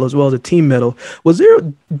individual medal as well as a team medal.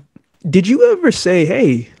 Did you ever say,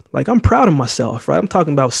 hey, like, I'm proud of myself, right? I'm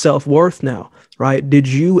talking about self-worth now, right? Did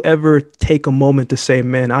you ever take a moment to say,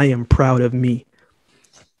 man, I am proud of me?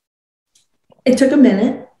 It took a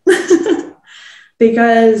minute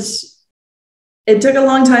because it took a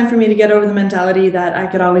long time for me to get over the mentality that I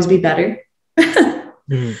could always be better.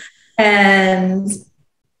 And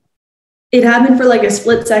it happened for like a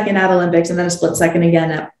split second at Olympics and then a split second again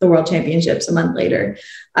at the World Championships a month later.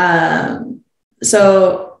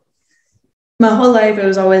 So my whole life, it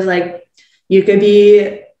was always like, you could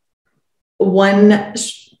be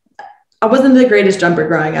I wasn't the greatest jumper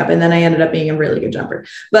growing up, and then I ended up being a really good jumper.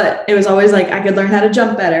 But it was always like, I could learn how to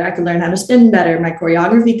jump better. I could learn how to spin better. My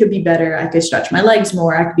choreography could be better. I could stretch my legs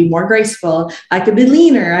more. I could be more graceful. I could be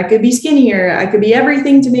leaner. I could be skinnier. I could be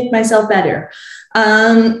everything to make myself better.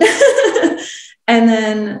 And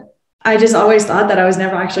then I just always thought that I was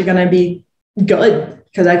never actually going to be good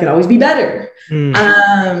because I could always be better.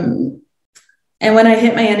 And when I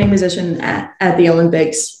hit my ending position at the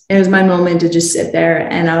Olympics, it was my moment to just sit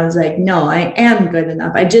there. And I was like, no, I am good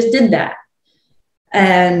enough. I just did that.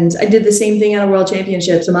 And I did the same thing at the World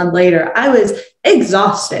Championships a month later. I was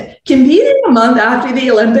exhausted. Competing a month after the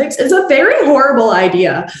Olympics is a very horrible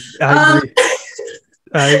idea. I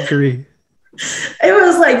agree. It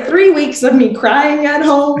was like 3 weeks of me crying at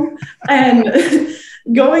home and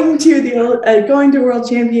going to World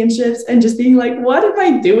Championships and just being like, what am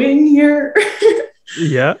I doing here?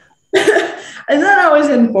 Yeah. And then I was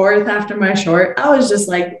in fourth after my short. I was just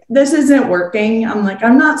like, this isn't working. I'm like,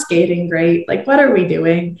 I'm not skating great. Like, what are we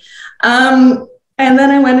doing? And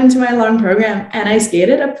then I went into my long program and I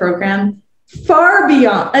skated a program far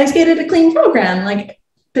beyond. I skated a clean program, like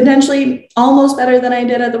potentially almost better than I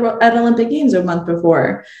did at Olympic Games a month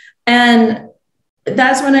before. And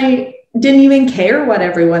that's when I didn't even care what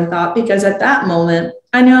everyone thought, because at that moment,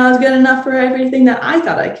 I knew I was good enough for everything that I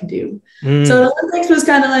thought I could do. So the Olympics was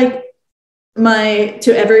kind of like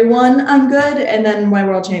to everyone, I'm good. And then my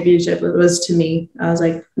World Championship was to me. I was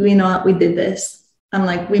like, you know what, we did this. I'm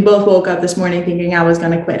like, we both woke up this morning thinking I was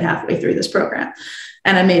going to quit halfway through this program.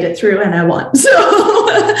 And I made it through and I won. So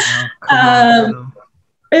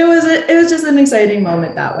it was just an exciting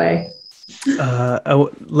moment that way.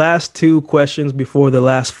 Last two questions before the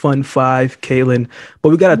last fun five, Kaetlyn, but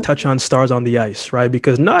we got to touch on stars on the ice, right?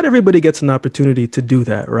 Because not everybody gets an opportunity to do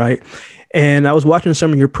that, right? And I was watching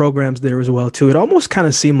some of your programs there as well too. It almost kind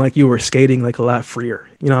of seemed like you were skating like a lot freer.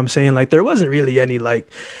 You know what I'm saying? Like there wasn't really any like,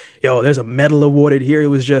 yo, there's a medal awarded here. It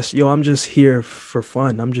was just, yo, I'm just here for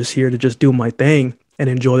fun. I'm just here to just do my thing and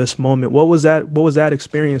enjoy this moment. What was that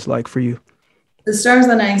experience like for you? The Stars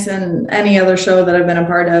on Ice and any other show that I've been a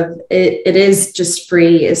part of, it is just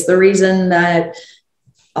free. It's the reason that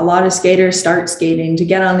a lot of skaters start skating, to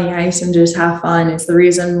get on the ice and just have fun. It's the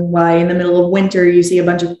reason why in the middle of winter, you see a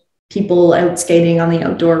bunch of people out skating on the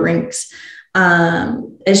outdoor rinks.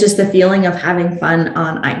 It's just the feeling of having fun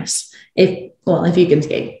on ice. If you can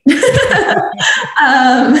skate.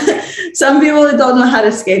 Some people that don't know how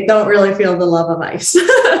to skate don't really feel the love of ice.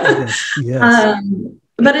 Yes.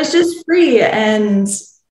 But it's just free. And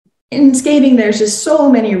in skating, there's just so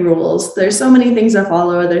many rules. There's so many things to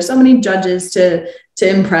follow. There's so many judges to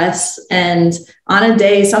impress. And on a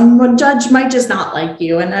day, some judge might just not like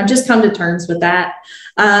you. And I've just come to terms with that.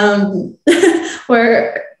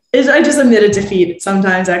 Where I just admitted defeat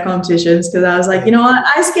sometimes at competitions, because I was like, you know what,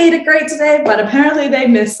 I skated great today, but apparently they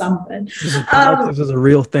missed something. This is a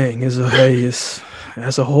real thing.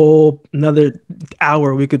 That's a whole another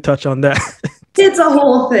hour we could touch on that. It's a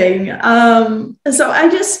whole thing. So I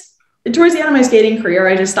just, towards the end of my skating career,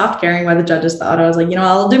 I just stopped caring what the judges thought. I was like,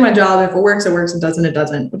 I'll do my job. If it works, it works. It doesn't, it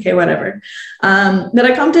doesn't. Okay, whatever. But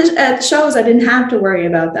I come to at shows, I didn't have to worry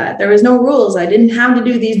about that. There was no rules. I didn't have to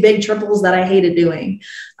do these big triples that I hated doing.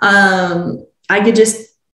 I could just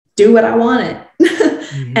do what I wanted.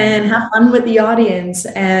 And have fun with the audience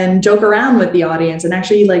and joke around with the audience and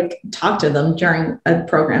actually like talk to them during a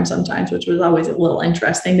program sometimes, which was always a little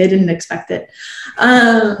interesting. They didn't expect it.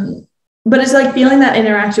 But it's like feeling that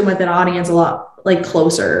interaction with an audience a lot like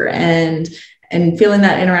closer and feeling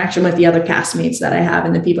that interaction with the other castmates that I have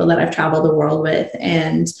and the people that I've traveled the world with.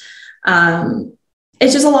 And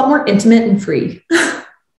it's just a lot more intimate and free.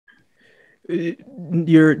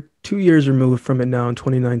 You're 2 years removed from it now in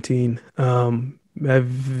 2019.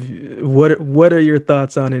 What are your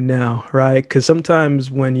thoughts on it now, right? Because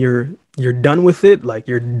sometimes when you're done with it, like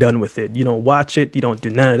you're done with it. You don't watch it. You don't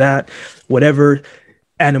do none of that. Whatever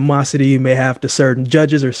animosity you may have to certain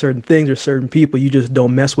judges or certain things or certain people, you just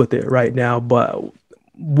don't mess with it right now. But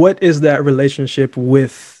what is that relationship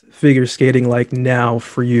with figure skating like now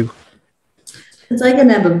for you? It's like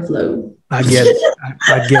an ebb and flow. I get it.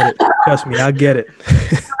 I get it. Trust me, I get it.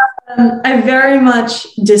 I very much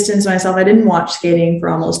distanced myself. I didn't watch skating for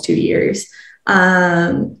almost 2 years.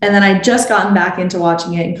 And then I just gotten back into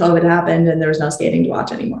watching it and COVID happened and there was no skating to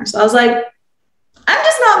watch anymore. So I was like, I'm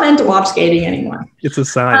just not meant to watch skating anymore. It's a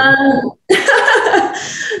sign.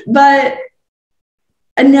 But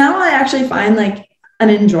now I actually find like an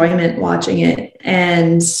enjoyment watching it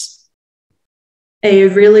and a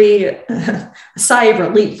really sigh of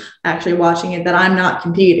relief actually watching it that I'm not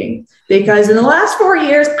competing, because in the last 4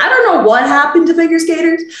 years, I don't know what happened to figure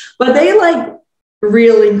skaters, but they like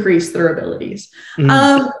really increased their abilities.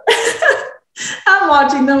 I'm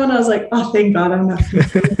watching them and I was like, oh, thank God I'm not.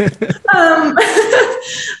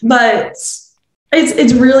 But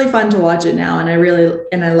it's really fun to watch it now. And I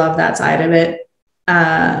love that side of it.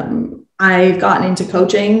 I've gotten into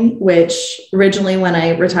coaching, which originally when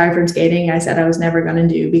I retired from skating, I said I was never going to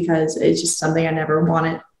do because it's just something I never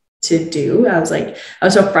wanted to do. I was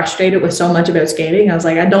so frustrated with so much about skating. I was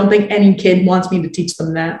like, I don't think any kid wants me to teach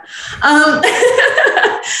them that.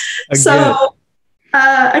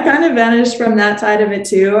 I kind of vanished from that side of it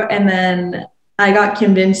too. And then I got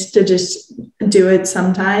convinced to just do it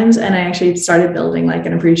sometimes. And I actually started building like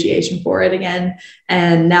an appreciation for it again.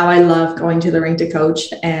 And now I love going to the rink to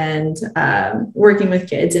coach and working with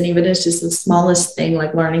kids. And even if it's just the smallest thing,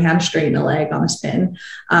 like learning how to straighten a leg on a spin,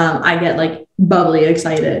 I get like bubbly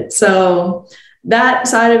excited. So that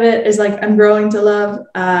side of it is like, I'm growing to love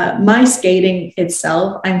my skating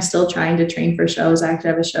itself. I'm still trying to train for shows. I actually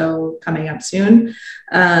have a show coming up soon.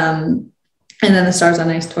 And then the Stars on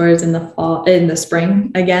Ice tour is in the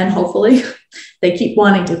spring again, hopefully. They keep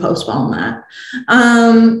wanting to postpone that.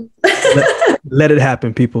 Let it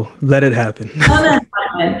happen, people. Let it happen.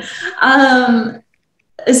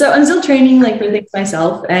 So I'm still training like for things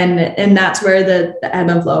myself. And that's where the ebb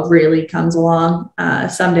and flow really comes along.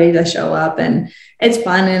 Some days I show up and it's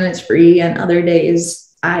fun and it's free. And other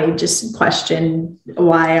days I just question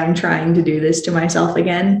why I'm trying to do this to myself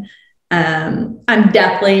again. I'm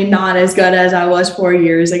definitely not as good as I was 4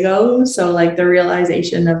 years ago. So like the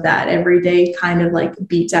realization of that every day kind of like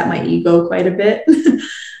beats at my ego quite a bit.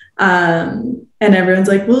 And everyone's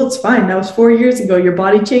like, well, it's fine. That was 4 years ago. Your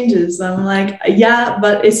body changes. I'm like, yeah,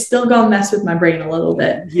 but it's still gonna mess with my brain a little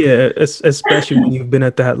bit. Yeah, especially when you've been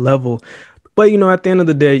at that level. But, at the end of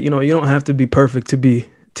the day, you don't have to be perfect to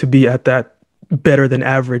be at that better than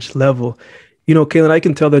average level. Kaetlyn, I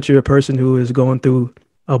can tell that you're a person who is going through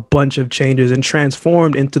a bunch of changes and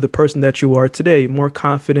transformed into the person that you are today, more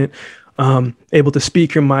confident, able to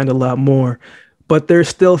speak your mind a lot more. But there's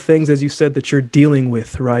still things, as you said, that you're dealing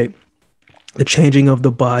with, right? The changing of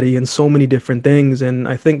the body and so many different things. And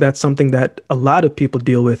I think that's something that a lot of people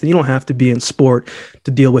deal with. And you don't have to be in sport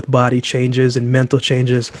to deal with body changes and mental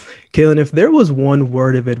changes. Kaetlyn, if there was one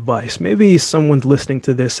word of advice, maybe someone's listening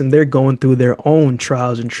to this and they're going through their own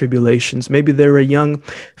trials and tribulations. Maybe they're a young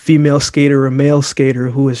female skater or male skater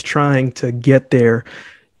who is trying to get there.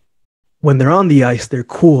 When they're on the ice, they're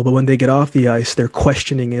cool. But when they get off the ice, they're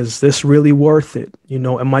questioning, is this really worth it?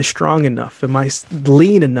 Am I strong enough? Am I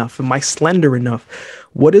lean enough? Am I slender enough?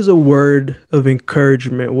 What is a word of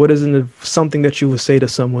encouragement? What is something that you would say to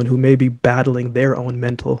someone who may be battling their own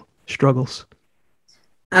mental struggles?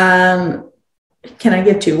 Can I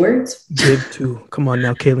give 2 words? Give 2. Come on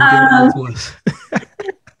now, Kaetlyn, give it to us.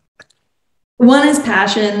 One is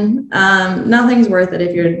passion. Nothing's worth it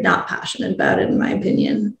if you're not passionate about it, in my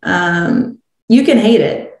opinion. You can hate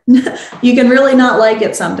it. You can really not like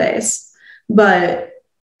it some days, but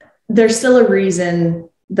there's still a reason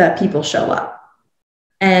that people show up.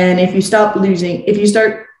 And if you start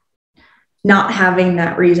not having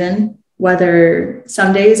that reason, whether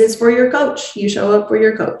some days it's for your coach, you show up for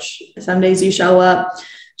your coach. Some days you show up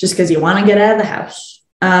just because you want to get out of the house.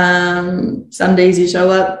 Some days you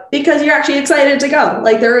show up because you're actually excited to go.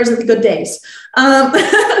 Like, there isn't good days.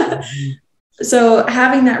 So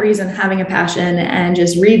having that reason, having a passion, and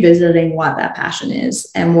just revisiting what that passion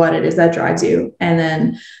is and what it is that drives you. And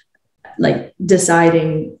then like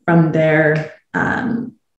deciding from there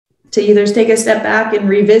to either take a step back and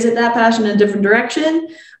revisit that passion in a different direction,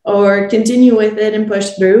 or continue with it and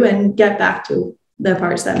push through and get back to the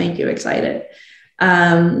parts that make you excited.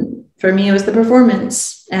 For me, it was the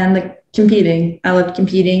performance and the competing. I loved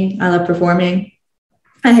competing. I loved performing.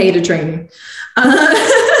 I hated training.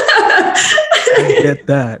 I get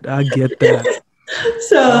that.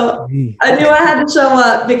 So I knew I had to show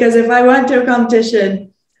up, because if I went to a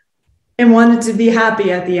competition and wanted to be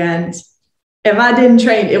happy at the end, if I didn't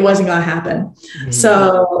train, it wasn't going to happen. Mm-hmm.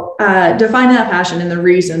 So define that passion and the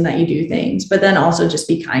reason that you do things, but then also just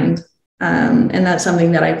be kind. And that's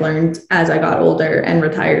something that I've learned as I got older and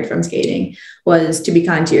retired from skating, was to be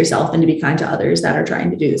kind to yourself and to be kind to others that are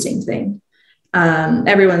trying to do the same thing.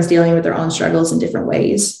 Everyone's dealing with their own struggles in different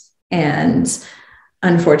ways. And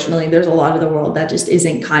unfortunately, there's a lot of the world that just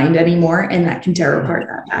isn't kind anymore, and that can tear apart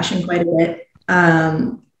that passion quite a bit.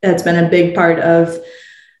 That's been a big part of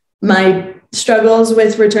my struggles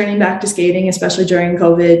with returning back to skating, especially during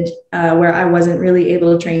COVID, where I wasn't really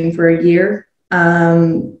able to train for a year,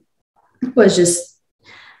 was just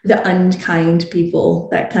the unkind people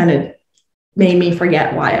that kind of made me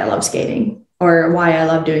forget why I love skating or why I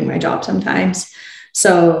love doing my job sometimes.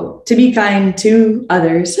 So to be kind to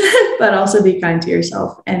others, but also be kind to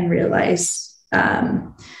yourself and realize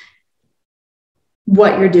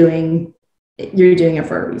what you're doing it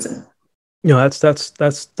for a reason. You know,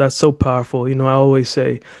 that's so powerful. You know, I always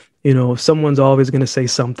say, you know, someone's always going to say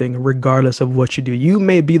something regardless of what you do. You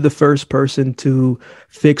may be the first person to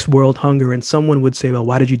fix world hunger, and someone would say, well,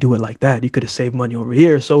 why did you do it like that? You could have saved money over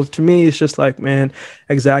here. So to me, it's just like, man,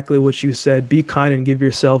 exactly what you said. Be kind and give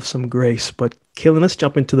yourself some grace. But Kaetlyn, let's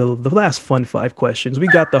jump into the last fun 5 questions. We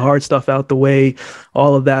got the hard stuff out the way,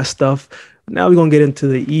 all of that stuff. Now we're going to get into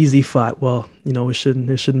the easy 5. Well, you know, it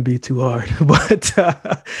shouldn't be too hard. But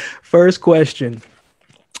first question.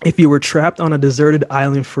 If you were trapped on a deserted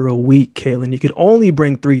island for a week, Kaetlyn, you could only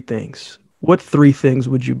bring 3 things. What 3 things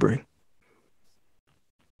would you bring?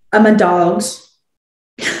 My dogs.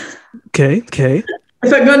 Okay. If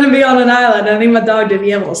I'm going to be on an island, I need my dog to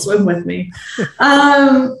be able to swim with me.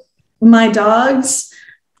 My dogs,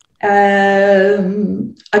 a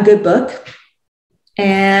good book,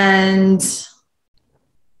 and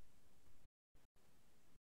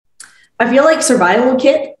I feel like survival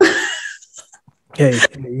kit. Hey,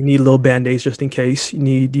 you need little band-aids just in case. You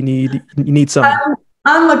need something.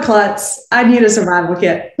 I'm a klutz. I need a survival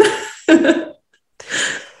kit.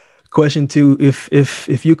 Question 2,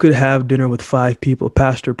 if you could have dinner with 5 people,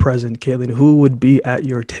 past or present, Kaetlyn, who would be at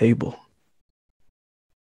your table?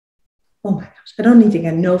 Oh my gosh, I don't even think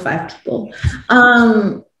I know 5 people.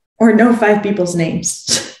 Or know 5 people's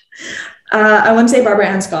names. I want to say Barbara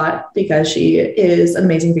Ann Scott, because she is an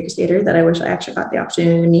amazing figure skater that I wish I actually got the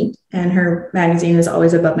opportunity to meet. And her magazine is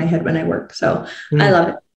always above my head when I work. So I love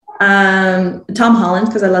it. Tom Holland,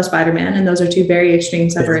 because I love Spider-Man. And those are 2 very extreme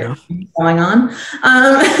separate things going on.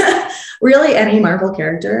 Really, any Marvel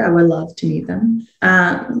character, I would love to meet them.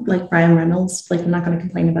 Like Ryan Reynolds. Like, I'm not going to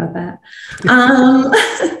complain about that.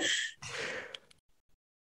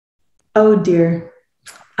 Oh, dear.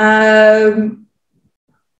 I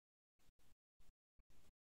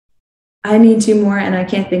need 2 more, and I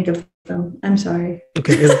can't think of them. I'm sorry.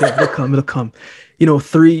 Okay, it'll come. You know,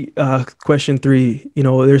 question 3, you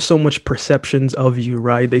know, there's so much perceptions of you,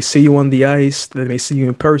 right? They see you on the ice, they may see you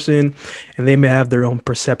in person, and they may have their own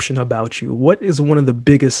perception about you. What is one of the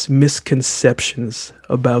biggest misconceptions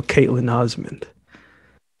about Kaetlyn Osmond?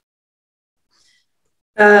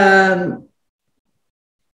 I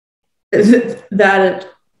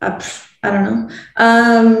don't know.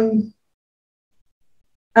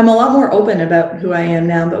 I'm a lot more open about who I am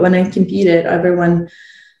now, but when I competed, everyone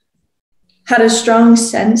had a strong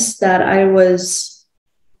sense that I was,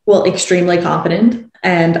 well, extremely confident,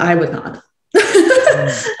 and I was not.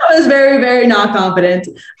 I was very, very not confident,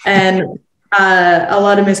 and a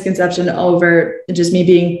lot of misconception over just me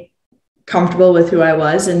being comfortable with who I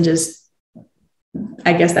was, and just,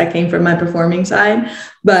 I guess that came from my performing side,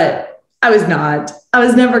 but I was not. I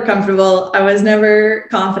was never comfortable. I was never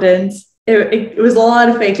confident. It was a lot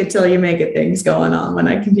of fake it till you make it things going on when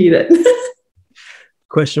I competed.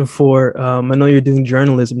 Question four. I know you're doing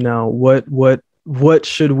journalism now. What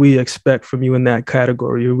should we expect from you in that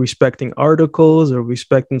category? Are you respecting articles or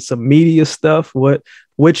respecting some media stuff?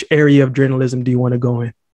 Which area of journalism do you want to go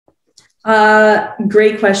in?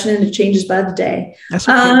 Great question, and it changes by the day. That's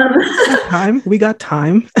okay. We got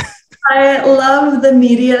time. I love the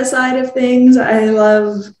media side of things. I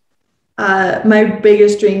love my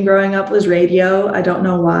biggest dream growing up was radio. I don't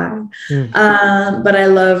know why, but I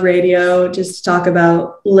love radio, just to talk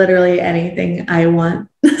about literally anything I want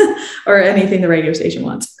or anything the radio station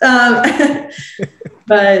wants.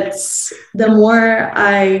 But the more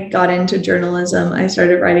I got into journalism, I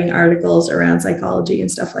started writing articles around psychology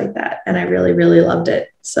and stuff like that. And I really, really loved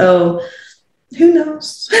it. So who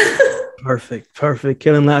knows? Perfect.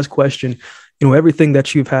 Kaetlyn, last question. Everything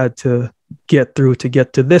that you've had to get through to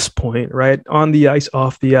get to this point, right? On the ice,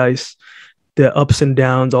 off the ice, the ups and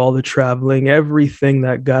downs, all the traveling, everything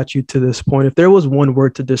that got you to this point. If there was one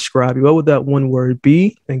word to describe you, what would that one word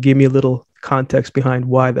be? And give me a little context behind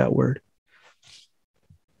why that word.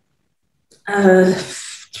 Great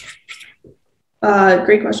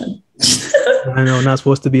question. I know, not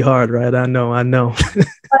supposed to be hard, right? I know. I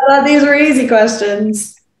thought these were easy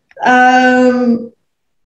questions.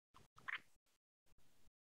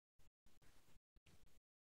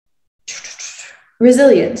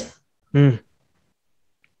 Resilient. It's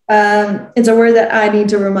a word that I need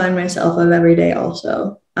to remind myself of every day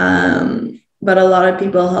also. But a lot of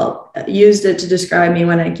people used it to describe me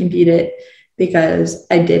when I competed, because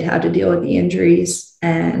I did have to deal with the injuries,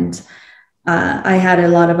 and I had a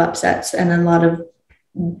lot of upsets and a lot of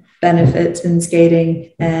benefits in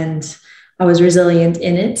skating, and I was resilient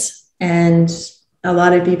in it. And a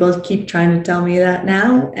lot of people keep trying to tell me that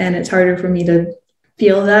now, and it's harder for me to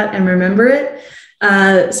feel that and remember it.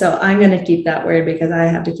 So I'm going to keep that word because I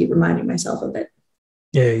have to keep reminding myself of it.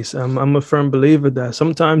 Yes, I'm a firm believer that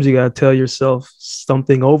sometimes you got to tell yourself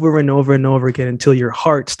something over and over and over again until your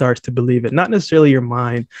heart starts to believe it. Not necessarily your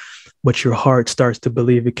mind, but your heart starts to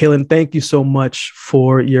believe it. Kaetlyn, thank you so much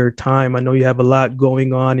for your time. I know you have a lot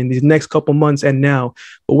going on in these next couple months and now,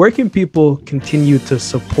 but where can people continue to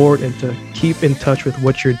support and to keep in touch with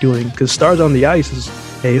what you're doing? Because Stars on the Ice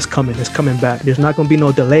it's coming back. There's not going to be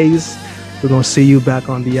no delays. We're going to see you back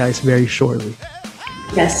on the ice very shortly.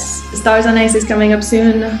 Yes, Stars on Ice is coming up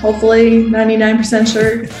soon, hopefully, 99%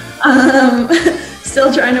 sure.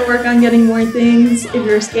 Still trying to work on getting more things. If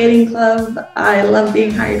you're a skating club, I love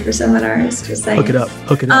being hired for seminars. Just saying. Hook it up.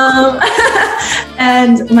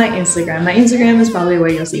 And my Instagram is probably where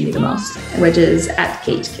you'll see me the most, which is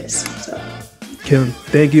 @KateKiss. So, Kaetlyn,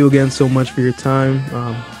 thank you again so much for your time.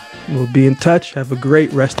 We'll be in touch. Have a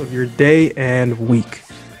great rest of your day and week.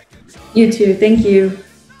 You too. Thank you.